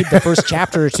them read the first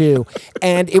chapter or two,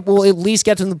 and it will at least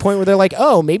get to the point where they're like,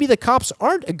 oh, maybe the cops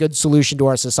aren't a good solution to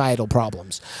our societal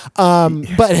problems.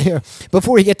 But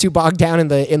before we get too bogged down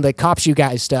in the cops you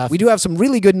guys stuff, we do have some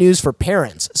really good news for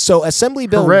parents. So Assembly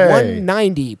Bill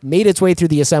 190 made its way through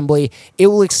the Assembly. It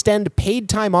will extend paid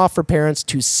time off for parents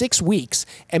to 6 weeks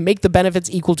and make the benefits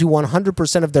equal to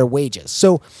 100% of their wages.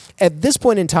 So at this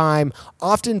point in time,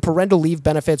 often parental leave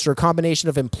benefits are a combination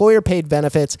of employer-paid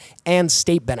benefits and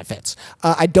state benefits.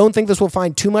 I don't think this will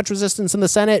find too much resistance in the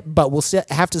Senate, but we'll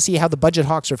have to see how the budget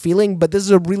hawks are feeling. But this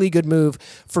is a really good move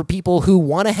for people who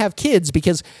want to have kids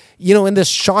because, in this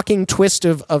shocking twist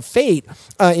of fate,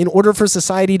 in order for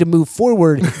society to move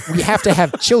forward, we have to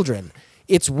have children.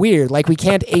 It's weird. Like, we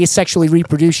can't asexually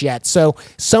reproduce yet. So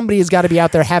somebody has got to be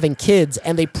out there having kids,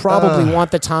 and they probably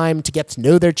want the time to get to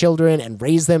know their children and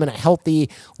raise them in a healthy,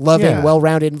 loving,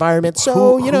 well-rounded environment.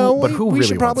 So, we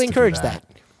should probably encourage that.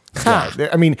 Yeah.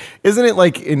 I mean, isn't it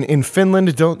like in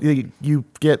Finland, don't you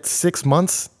get 6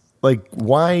 months? Like,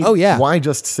 why? Oh, yeah. Why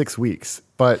just 6 weeks?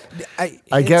 But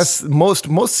I guess most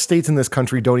states in this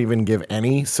country don't even give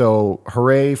any. So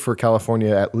hooray for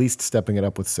California, at least stepping it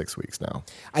up with 6 weeks now.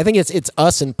 I think it's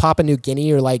us and Papua New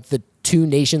Guinea are like the 2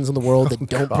 nations in the world that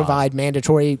don't provide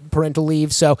mandatory parental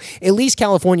leave. So at least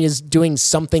California is doing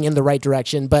something in the right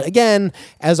direction. But again,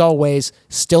 as always,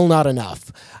 still not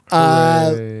enough.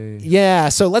 Yeah,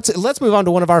 so let's move on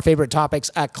to one of our favorite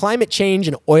topics, climate change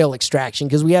and oil extraction,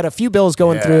 because we had a few bills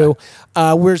going through.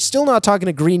 We're still not talking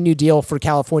a Green New Deal for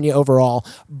California overall,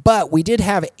 but we did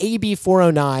have AB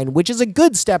 409, which is a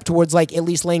good step towards like at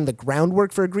least laying the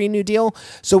groundwork for a Green New Deal.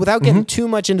 So without getting too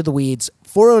much into the weeds,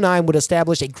 409 would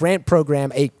establish a grant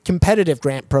program, a competitive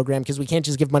grant program, because we can't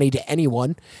just give money to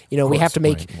anyone. You know, we have to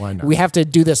make, we have to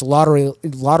do this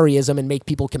lotteryism and make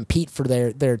people compete for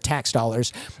their tax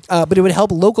dollars. But it would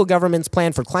help local governments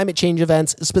plan for climate change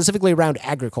events, specifically around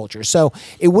agriculture. So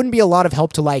it wouldn't be a lot of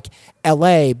help to like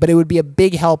LA, but it would be a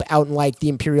big help out in like the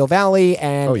Imperial Valley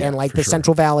and like the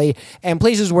Central Valley and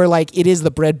places where like it is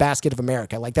the breadbasket of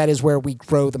America. Like that is where we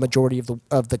grow the majority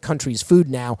of the country's food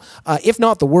now, if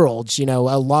not the world's. You know,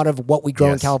 a lot of what we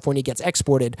grow in California gets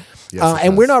exported.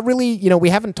 And we're not really, you know, we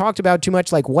haven't talked about too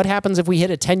much like what happens if we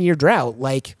hit a 10-year drought?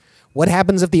 Like what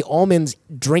happens if the almonds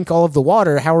drink all of the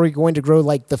water? How are we going to grow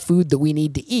like the food that we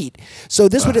need to eat? So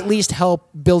this would at least help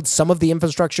build some of the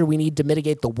infrastructure we need to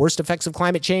mitigate the worst effects of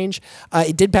climate change.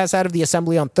 It did pass out of the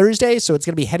Assembly on Thursday, so it's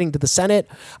going to be heading to the Senate.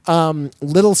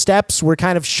 Little steps. We're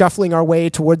kind of shuffling our way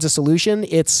towards a solution.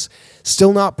 It's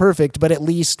still not perfect, but at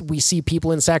least we see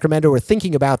people in Sacramento are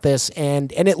thinking about this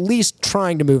and at least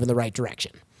trying to move in the right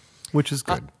direction. Which is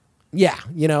good. Yeah,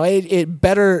 you know, it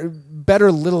better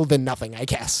little than nothing, I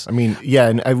guess. I mean,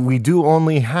 yeah, and we do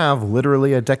only have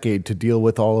literally a decade to deal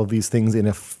with all of these things in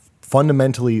a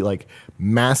fundamentally like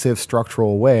massive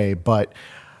structural way, but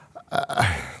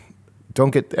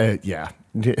don't get yeah.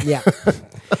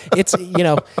 It's, you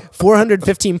know,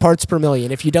 415 parts per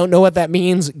million. If you don't know what that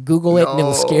means, Google it and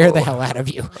it'll scare the hell out of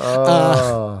you.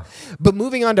 But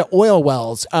moving on to oil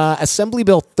wells, Assembly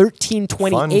Bill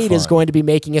 1328 is going to be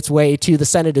making its way to the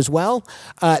Senate as well.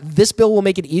 This bill will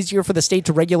make it easier for the state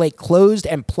to regulate closed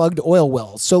and plugged oil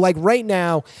wells. So like right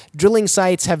now, drilling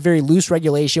sites have very loose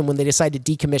regulation when they decide to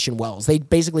decommission wells. They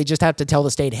basically just have to tell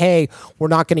the state, hey, we're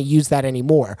not going to use that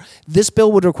anymore. This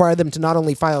bill would require them to not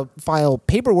only file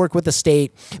paperwork with the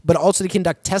state, but also to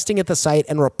conduct testing at the site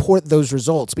and report those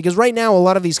results. Because right now, a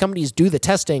lot of these companies do the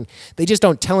testing. They just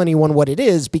don't tell anyone what it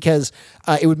is because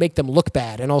it would make them look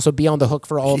bad and also be on the hook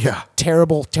for all of the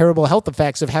terrible, terrible health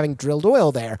effects of having drilled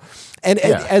oil there. And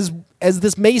as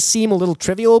this may seem a little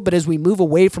trivial, but as we move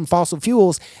away from fossil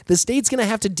fuels, the state's going to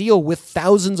have to deal with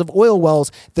thousands of oil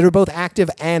wells that are both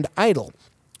active and idle.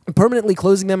 Permanently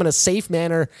closing them in a safe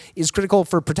manner is critical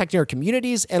for protecting our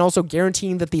communities and also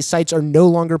guaranteeing that these sites are no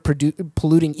longer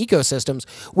polluting ecosystems,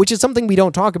 which is something we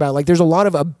don't talk about. Like there's a lot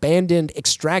of abandoned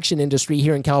extraction industry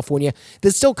here in California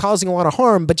that's still causing a lot of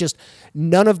harm, but just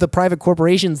none of the private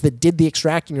corporations that did the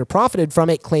extracting or profited from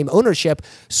it claim ownership.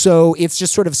 So it's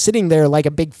just sort of sitting there like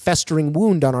a big festering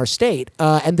wound on our state.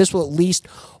 And this will at least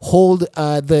hold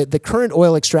the current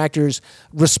oil extractors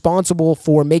responsible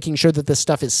for making sure that this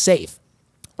stuff is safe.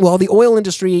 While the oil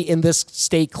industry in this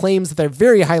state claims that they're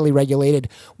very highly regulated,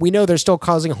 we know they're still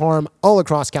causing harm all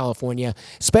across California,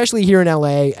 especially here in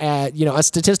LA. A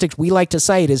statistic we like to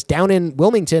cite is down in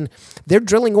Wilmington, they're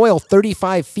drilling oil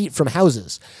 35 feet from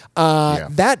houses.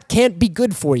 That can't be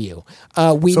good for you.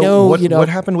 What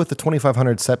happened with the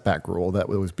 2,500 setback rule that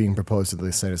was being proposed to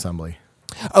the State Assembly?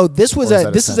 Oh, this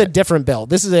is a different bill.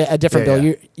 This is a different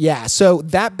bill. So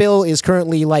that bill is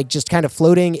currently like just kind of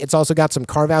floating. It's also got some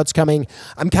carve-outs coming.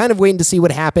 I'm kind of waiting to see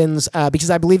what happens because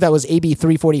I believe that was AB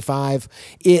 345.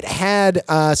 It had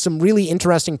some really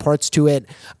interesting parts to it.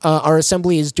 Our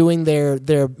assembly is doing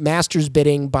their master's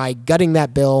bidding by gutting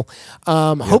that bill.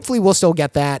 Hopefully we'll still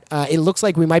get that. It looks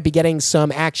like we might be getting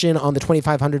some action on the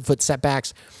 2,500-foot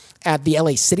setbacks at the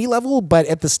LA city level, but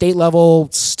at the state level,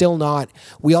 still not.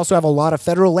 We also have a lot of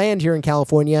federal land here in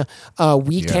California.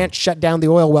 We can't shut down the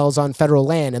oil wells on federal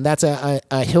land, and that's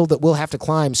a hill that we'll have to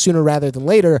climb sooner rather than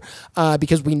later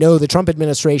because we know the Trump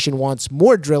administration wants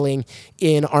more drilling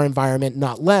in our environment,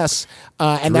 not less.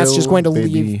 And that's just going to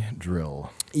leave...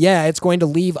 Yeah, it's going to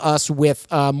leave us with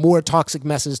more toxic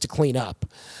messes to clean up.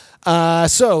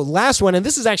 So last one, and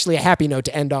this is actually a happy note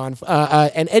to end on,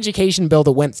 an education bill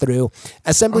that went through.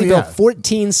 Assembly Bill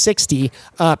 1460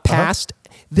 passed.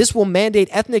 this will mandate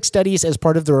ethnic studies as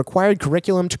part of the required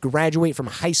curriculum to graduate from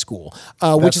high school,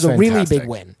 which is a really big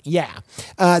win. Yeah.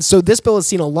 So this bill has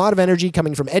seen a lot of energy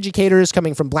coming from educators,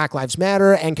 coming from Black Lives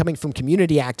Matter, and coming from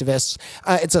community activists.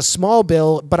 It's a small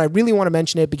bill, but I really want to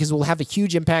mention it because it will have a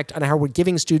huge impact on how we're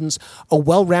giving students a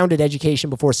well-rounded education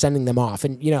before sending them off.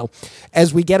 And,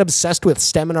 as we get obsessed with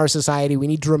STEM in our society, we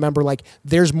need to remember,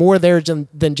 there's more there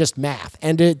than just math.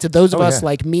 And to those of us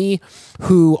like me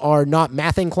who are not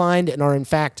math inclined and are in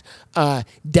fact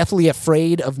deathly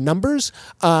afraid of numbers,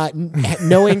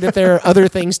 knowing that there are other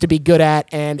things to be good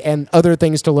at and other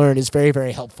things to learn is very,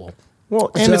 very helpful.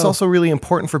 Well, and it's also really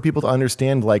important for people to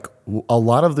understand, a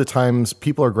lot of the times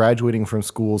people are graduating from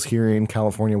schools here in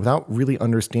California without really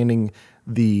understanding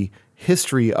the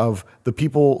history of the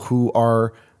people who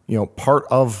are, part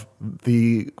of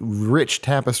the rich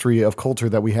tapestry of culture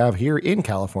that we have here in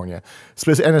California,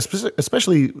 and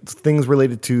especially things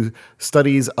related to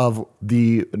studies of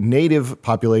the native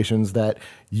populations that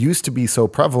used to be so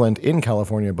prevalent in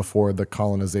California before the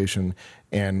colonization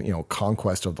and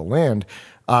conquest of the land.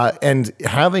 And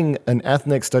having an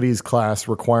ethnic studies class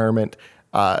requirement,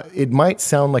 it might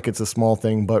sound like it's a small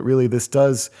thing, but really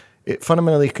it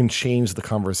fundamentally can change the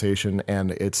conversation,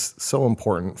 and it's so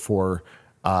important for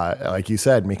like you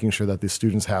said, making sure that the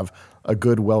students have a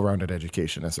good, well-rounded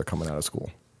education as they're coming out of school.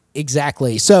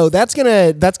 Exactly. So that's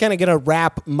gonna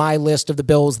wrap my list of the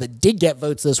bills that did get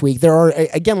votes this week. There are,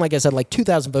 again, like I said,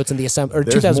 2,000 votes in the assembly, or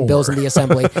 2,000 bills in the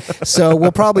assembly. So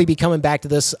we'll probably be coming back to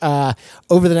this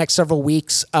over the next several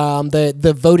weeks.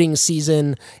 The voting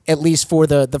season, at least for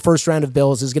the first round of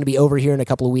bills, is going to be over here in a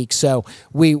couple of weeks. So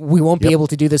we won't be able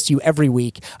to do this to you every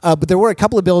week. But there were a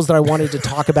couple of bills that I wanted to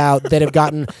talk about that have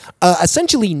gotten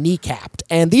essentially kneecapped,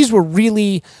 and these were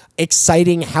really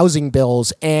exciting housing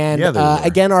bills. And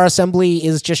again, our assembly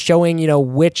is just showing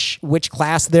which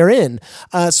class they're in.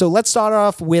 So let's start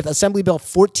off with Assembly Bill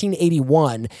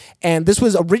 1481, and this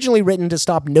was originally written to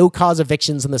stop no-cause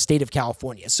evictions in the state of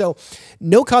California. So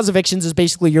no-cause evictions is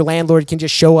basically your landlord can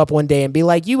just show up one day and be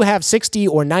like, you have 60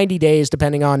 or 90 days,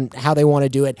 depending on how they want to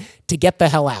do it, to get the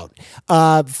hell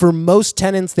out. For most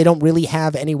tenants, they don't really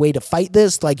have any way to fight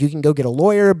this. You can go get a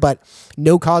lawyer, but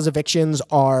no-cause evictions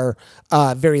are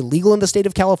very legal in the state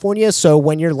of California. So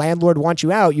when your landlord wants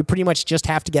you out, you pretty much just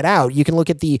have to get out. You can look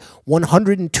at the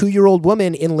 102-year-old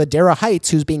woman in Ladera Heights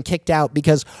who's being kicked out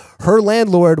because her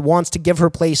landlord wants to give her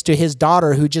place to his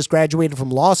daughter who just graduated from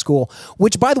law school,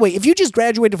 which, by the way, if you just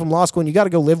graduated from law school and you got to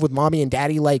go live with mommy and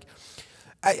daddy,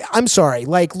 I'm sorry,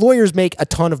 lawyers make a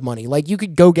ton of money. You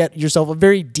could go get yourself a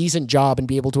very decent job and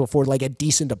be able to afford a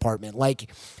decent apartment.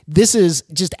 This is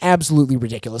just absolutely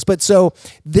ridiculous. But so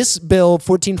this bill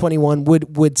 1421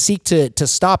 would seek to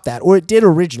stop that, or it did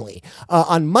originally.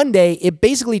 On Monday, it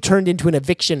basically turned into an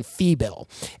eviction fee bill.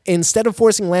 Instead of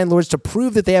forcing landlords to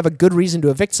prove that they have a good reason to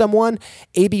evict someone,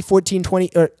 AB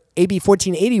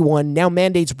 1481 now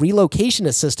mandates relocation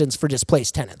assistance for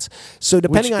displaced tenants. So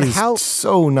depending on how...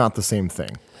 so not the same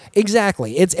thing.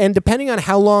 Exactly. And depending on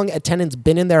how long a tenant's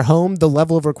been in their home, the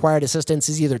level of required assistance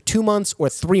is either 2 months or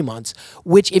 3 months,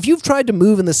 which if you've tried to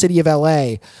move in the city of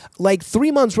LA,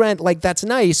 3 months rent, that's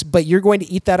nice, but you're going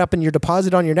to eat that up in your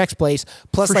deposit on your next place,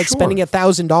 plus spending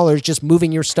 $1,000 just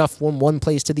moving your stuff from one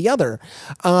place to the other.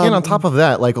 And on top of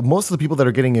that, most of the people that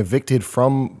are getting evicted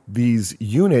from these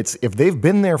units, if they've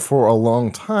been there for a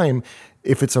long time,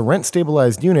 if it's a rent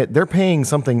stabilized unit, they're paying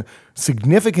something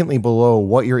significantly below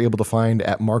what you're able to find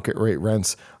at market rate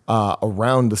rents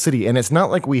around the city. And it's not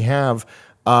like we have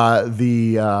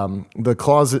the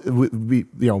clause.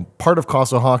 Part of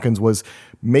Costa-Hawkins was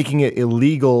making it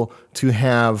illegal to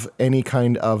have any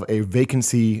kind of a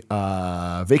vacancy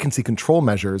control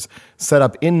measures set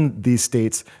up in these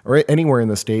states or anywhere in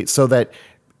the state, so that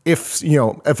if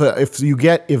you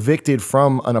get evicted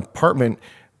from an apartment,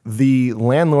 the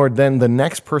landlord, then the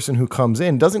next person who comes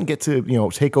in doesn't get to,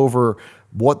 take over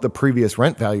what the previous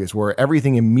rent values were.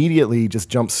 Everything immediately just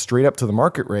jumps straight up to the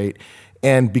market rate.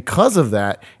 And because of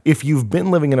that, if you've been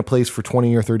living in a place for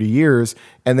 20 or 30 years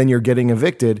and then you're getting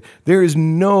evicted, there is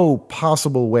no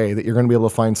possible way that you're going to be able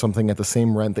to find something at the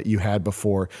same rent that you had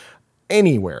before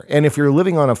anywhere. And if you're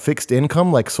living on a fixed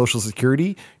income like Social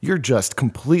Security, you're just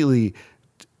completely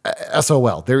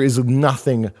SOL. There is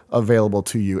nothing available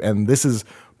to you. And this is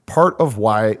part of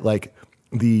why,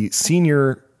 the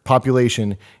senior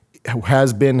population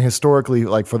has been historically,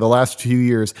 for the last few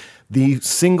years, the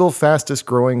single fastest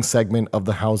growing segment of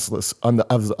the houseless,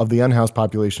 of the unhoused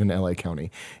population in LA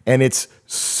County. And it's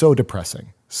so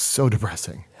depressing. So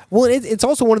depressing. Well, it's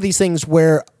also one of these things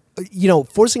where,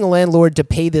 forcing a landlord to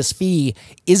pay this fee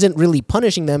isn't really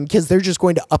punishing them because they're just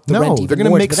going to up the rent even more. They're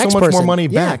going to make so much more money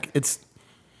back.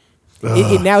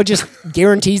 it now just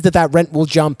guarantees that rent will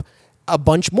jump a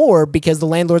bunch more because the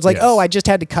landlord's like, Yes. oh, I just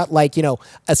had to cut like, a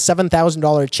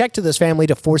 $7,000 check to this family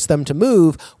to force them to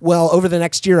move. Well, over the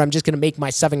next year, I'm just going to make my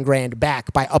 $7,000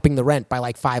 back by upping the rent by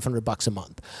like $500 a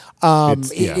month.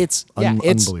 It's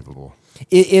unbelievable.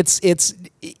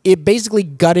 It basically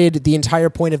gutted the entire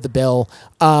point of the bill.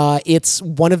 It's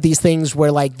one of these things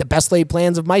where like the best laid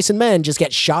plans of mice and men just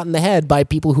get shot in the head by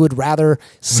people who would rather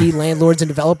see landlords and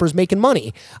developers making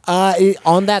money.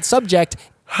 On that subject,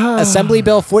 Assembly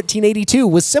Bill 1482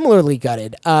 was similarly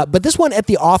gutted, but this one at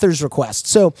the author's request.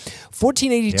 So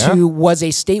 1482 was a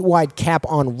statewide cap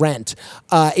on rent.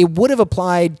 It would have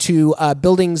applied to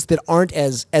buildings that aren't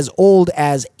as old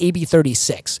as AB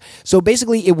 36. So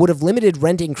basically, it would have limited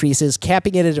rent increases,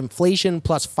 capping it at inflation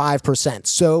plus 5%.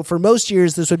 So for most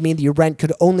years, this would mean that your rent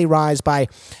could only rise by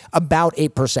about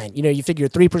 8%. You figure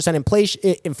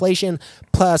 3% inflation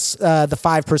plus the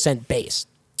 5% base.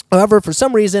 However, for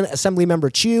some reason,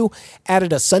 Assemblymember Chu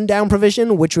added a sundown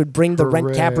provision, which would bring the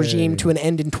rent cap regime to an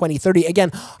end in 2030. Again,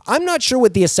 I'm not sure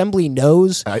what the Assembly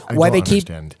knows why they keep.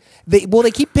 Understand.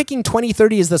 They keep picking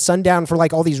 2030 as the sundown for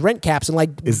like all these rent caps, and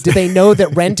like, do they know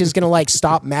that rent is going to like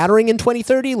stop mattering in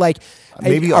 2030? Like,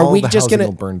 Maybe are all we the just housing going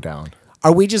will burn down.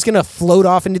 Are we just going to float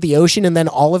off into the ocean and then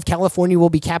all of California will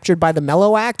be captured by the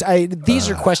Mellow Act? These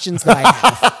are questions that I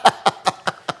have.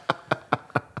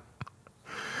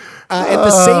 At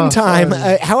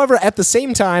the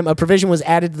same time, a provision was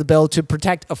added to the bill to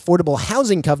protect affordable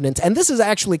housing covenants, and this is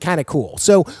actually kind of cool.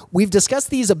 So we've discussed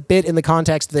these a bit in the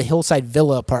context of the Hillside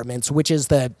Villa Apartments, which is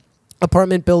the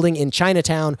apartment building in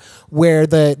Chinatown where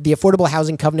the affordable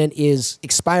housing covenant is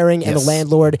expiring and the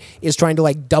landlord is trying to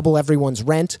like double everyone's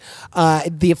rent.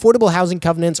 The affordable housing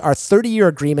covenants are 30-year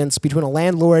agreements between a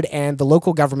landlord and the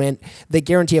local government that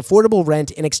guarantee affordable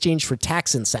rent in exchange for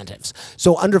tax incentives.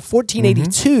 So under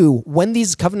 1482, when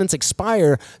these covenants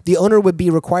expire, the owner would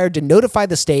be required to notify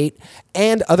the state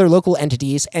and other local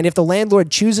entities, and if the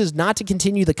landlord chooses not to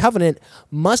continue the covenant,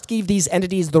 must give these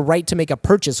entities the right to make a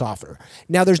purchase offer.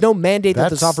 Now, there's no mandate that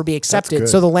this offer be accepted,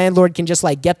 so the landlord can just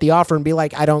like get the offer and be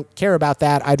like, I don't care about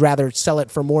that. I'd rather sell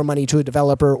it for more money to a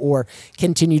developer or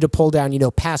continue to pull down,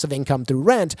 passive income through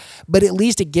rent. But at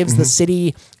least it gives the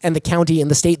city and the county and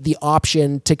the state the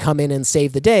option to come in and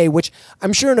save the day, which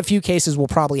I'm sure in a few cases will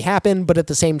probably happen. But at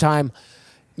the same time,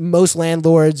 most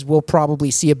landlords will probably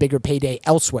see a bigger payday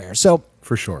elsewhere. So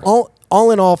for sure.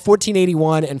 All in all,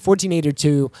 1481 and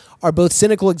 1482 are both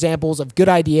cynical examples of good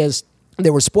ideas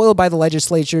that were spoiled by the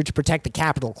legislature to protect the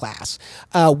capital class.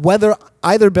 Whether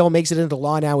either bill makes it into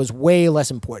law now is way less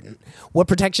important. What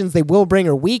protections they will bring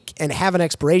are weak and have an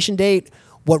expiration date.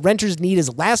 What renters need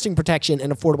is lasting protection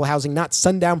and affordable housing, not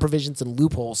sundown provisions and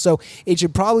loopholes. So it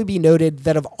should probably be noted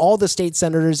that of all the state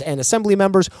senators and assembly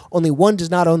members, only one does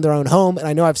not own their own home. And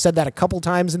I know I've said that a couple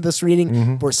times in this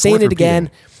reading. We're saying it again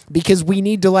because we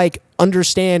need to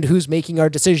understand who's making our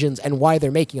decisions and why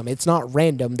they're making them. It's not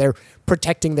random. They're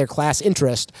protecting their class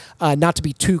interest. Not to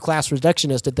be too class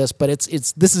reductionist at this, but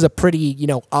this is a pretty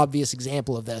obvious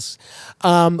example of this.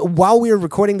 While we are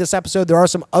recording this episode, there are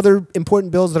some other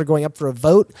important bills that are going up for a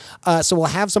vote. So we'll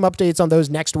have some updates on those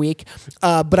next week.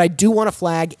 But I do want to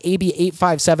flag AB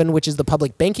 857, which is the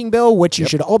public banking bill, which you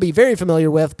should all be very familiar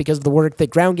with because of the work that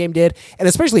Ground Game did, and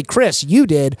especially Chris, you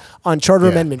did on Charter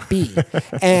Amendment B.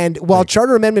 And while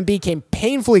Charter Amendment B came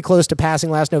painfully close to passing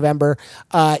last November,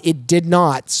 it did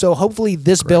not. So hopefully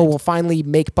this bill will finally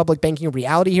make public banking a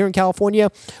reality here in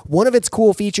California. One of its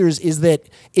cool features is that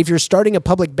if you're starting a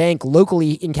public bank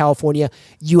locally in California,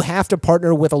 you have to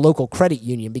partner with a local credit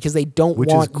union because they don't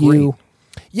want you.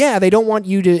 Yeah, they don't want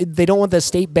the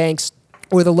state banks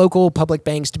or the local public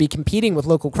banks to be competing with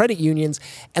local credit unions,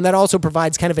 and that also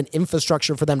provides kind of an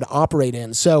infrastructure for them to operate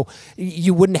in. So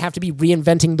you wouldn't have to be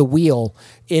reinventing the wheel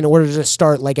in order to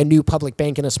start like a new public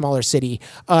bank in a smaller city.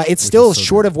 It's still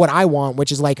short of what I want,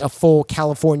 which is like a full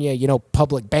California,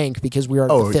 public bank because we are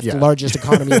the fifth largest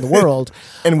economy in the world.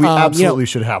 And we absolutely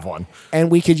should have one. And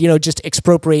we could, just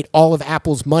expropriate all of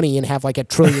Apple's money and have like $1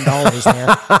 trillion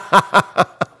there.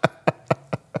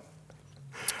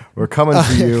 We're coming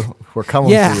for you. We're coming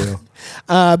for you.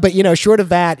 But, short of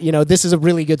that, this is a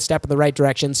really good step in the right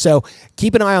direction. So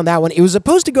keep an eye on that one. It was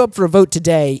supposed to go up for a vote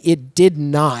today. It did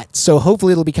not. So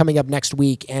hopefully it'll be coming up next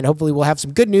week, and hopefully we'll have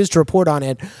some good news to report on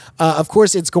it. Of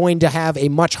course, it's going to have a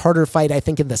much harder fight, I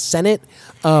think, in the Senate,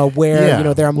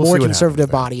 where, they're a more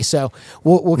conservative body. So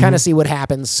we'll kind of see what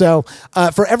happens. So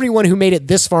for everyone who made it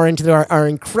this far into our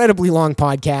incredibly long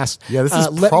podcast. Yeah, this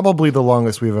is probably the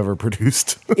longest we've ever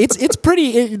produced. It's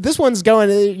pretty, this one's going,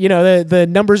 the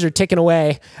numbers are ticking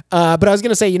away. But I was going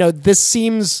to say, this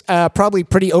seems probably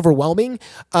pretty overwhelming,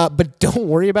 but don't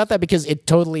worry about that because it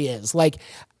totally is. Like,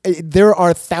 there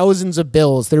are thousands of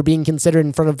bills that are being considered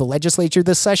in front of the legislature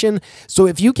this session. So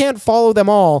if you can't follow them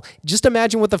all, just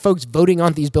imagine what the folks voting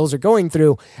on these bills are going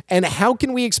through. And how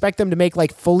can we expect them to make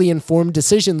like fully informed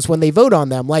decisions when they vote on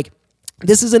them? Like,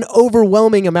 this is an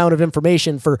overwhelming amount of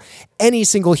information for any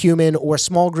single human or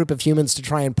small group of humans to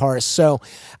try and parse. So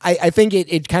I think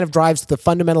it kind of drives the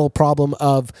fundamental problem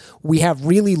of we have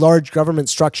really large government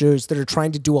structures that are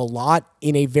trying to do a lot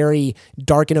in a very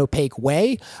dark and opaque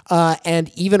way. And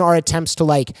even our attempts to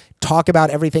like talk about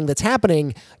everything that's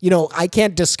happening, I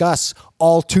can't discuss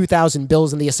all 2,000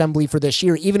 bills in the assembly for this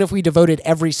year, even if we devoted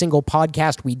every single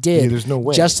podcast we did there's no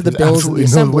way. just to the bills in the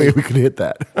assembly. No way we could hit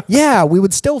that. Yeah, we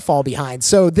would still fall behind.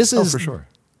 So this is for sure.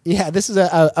 Yeah, this is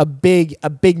a big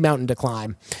mountain to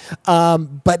climb.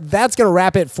 But that's going to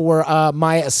wrap it for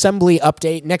my assembly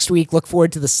update. Next week, look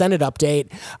forward to the Senate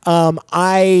update.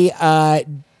 I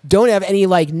don't have any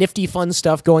like nifty fun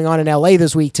stuff going on in LA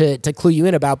this week to clue you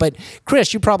in about. But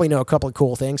Chris, you probably know a couple of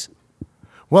cool things.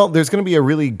 Well, there's going to be a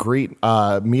really great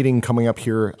meeting coming up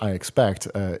here, I expect.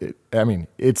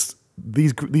 It's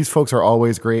these folks are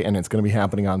always great, and it's going to be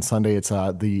happening on Sunday. It's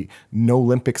the No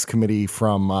Olympics Committee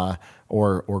from,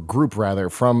 or group rather,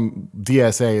 from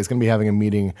DSA is going to be having a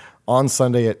meeting on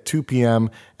Sunday at 2 p.m.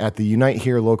 at the Unite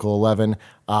Here Local 11.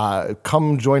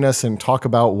 Come join us and talk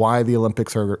about why the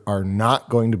Olympics are not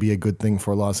going to be a good thing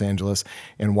for Los Angeles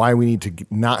and why we need to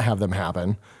not have them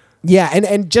happen. Yeah,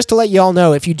 and just to let you all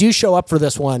know, if you do show up for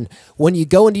this one, when you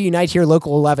go into Unite Here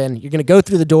Local 11, you're going to go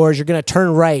through the doors, you're going to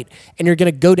turn right, and you're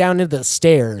going to go down into the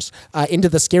stairs, into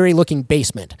the scary-looking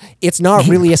basement. It's not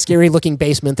really a scary-looking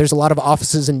basement. There's a lot of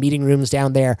offices and meeting rooms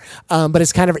down there, but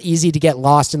it's kind of easy to get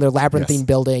lost in their labyrinthine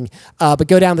building. But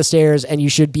go down the stairs, and you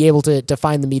should be able to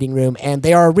find the meeting room. And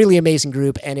they are a really amazing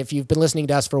group, and if you've been listening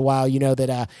to us for a while, you know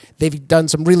that they've done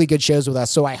some really good shows with us,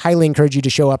 so I highly encourage you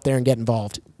to show up there and get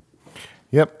involved.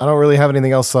 Yep, I don't really have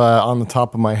anything else on the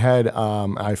top of my head.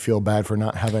 I feel bad for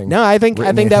not having. No, I think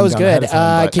that was good.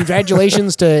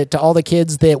 Congratulations to all the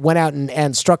kids that went out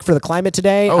and struck for the climate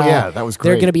today. Oh yeah, that was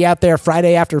great. They're going to be out there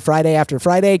Friday after Friday after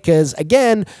Friday because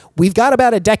again, we've got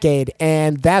about a decade,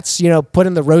 and that's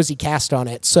putting the rosy cast on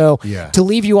it. So to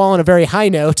leave you all on a very high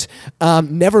note,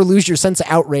 never lose your sense of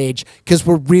outrage because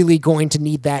we're really going to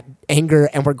need that anger,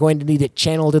 and we're going to need it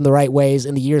channeled in the right ways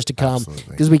in the years to come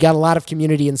because we got a lot of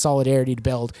community and solidarity to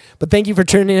build. But thank you for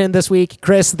tuning in this week.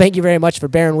 Chris, thank you very much for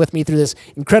bearing with me through this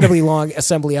incredibly long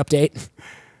assembly update.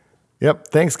 Yep.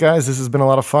 Thanks, guys. This has been a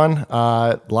lot of fun.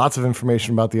 Lots of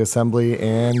information about the assembly,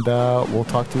 and we'll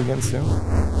talk to you again soon.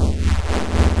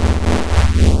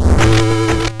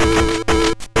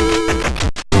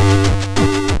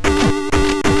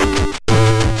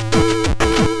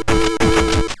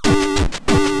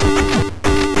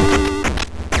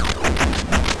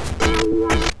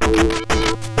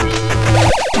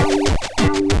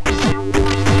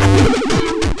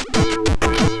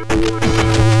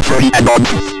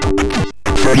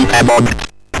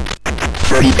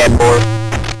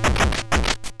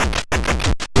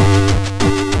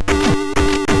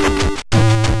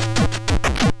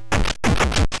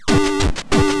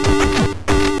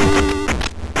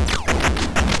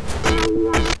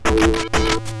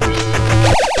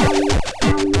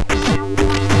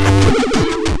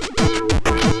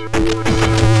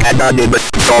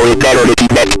 Sorry, better to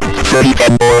keep that 30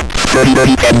 and more,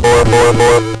 30 and more.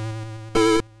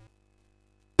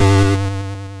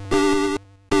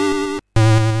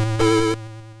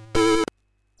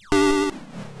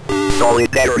 Sorry,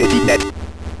 better to keep that.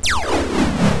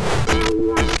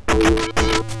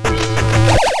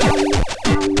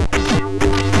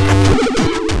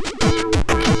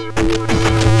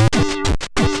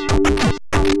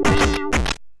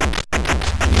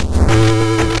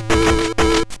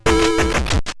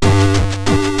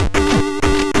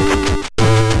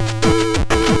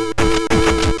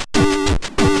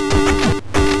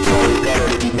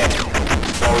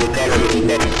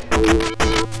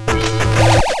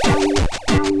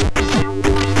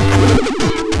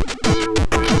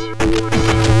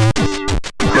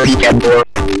 More,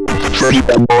 30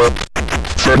 and more,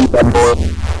 30 and more,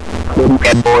 30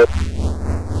 and more.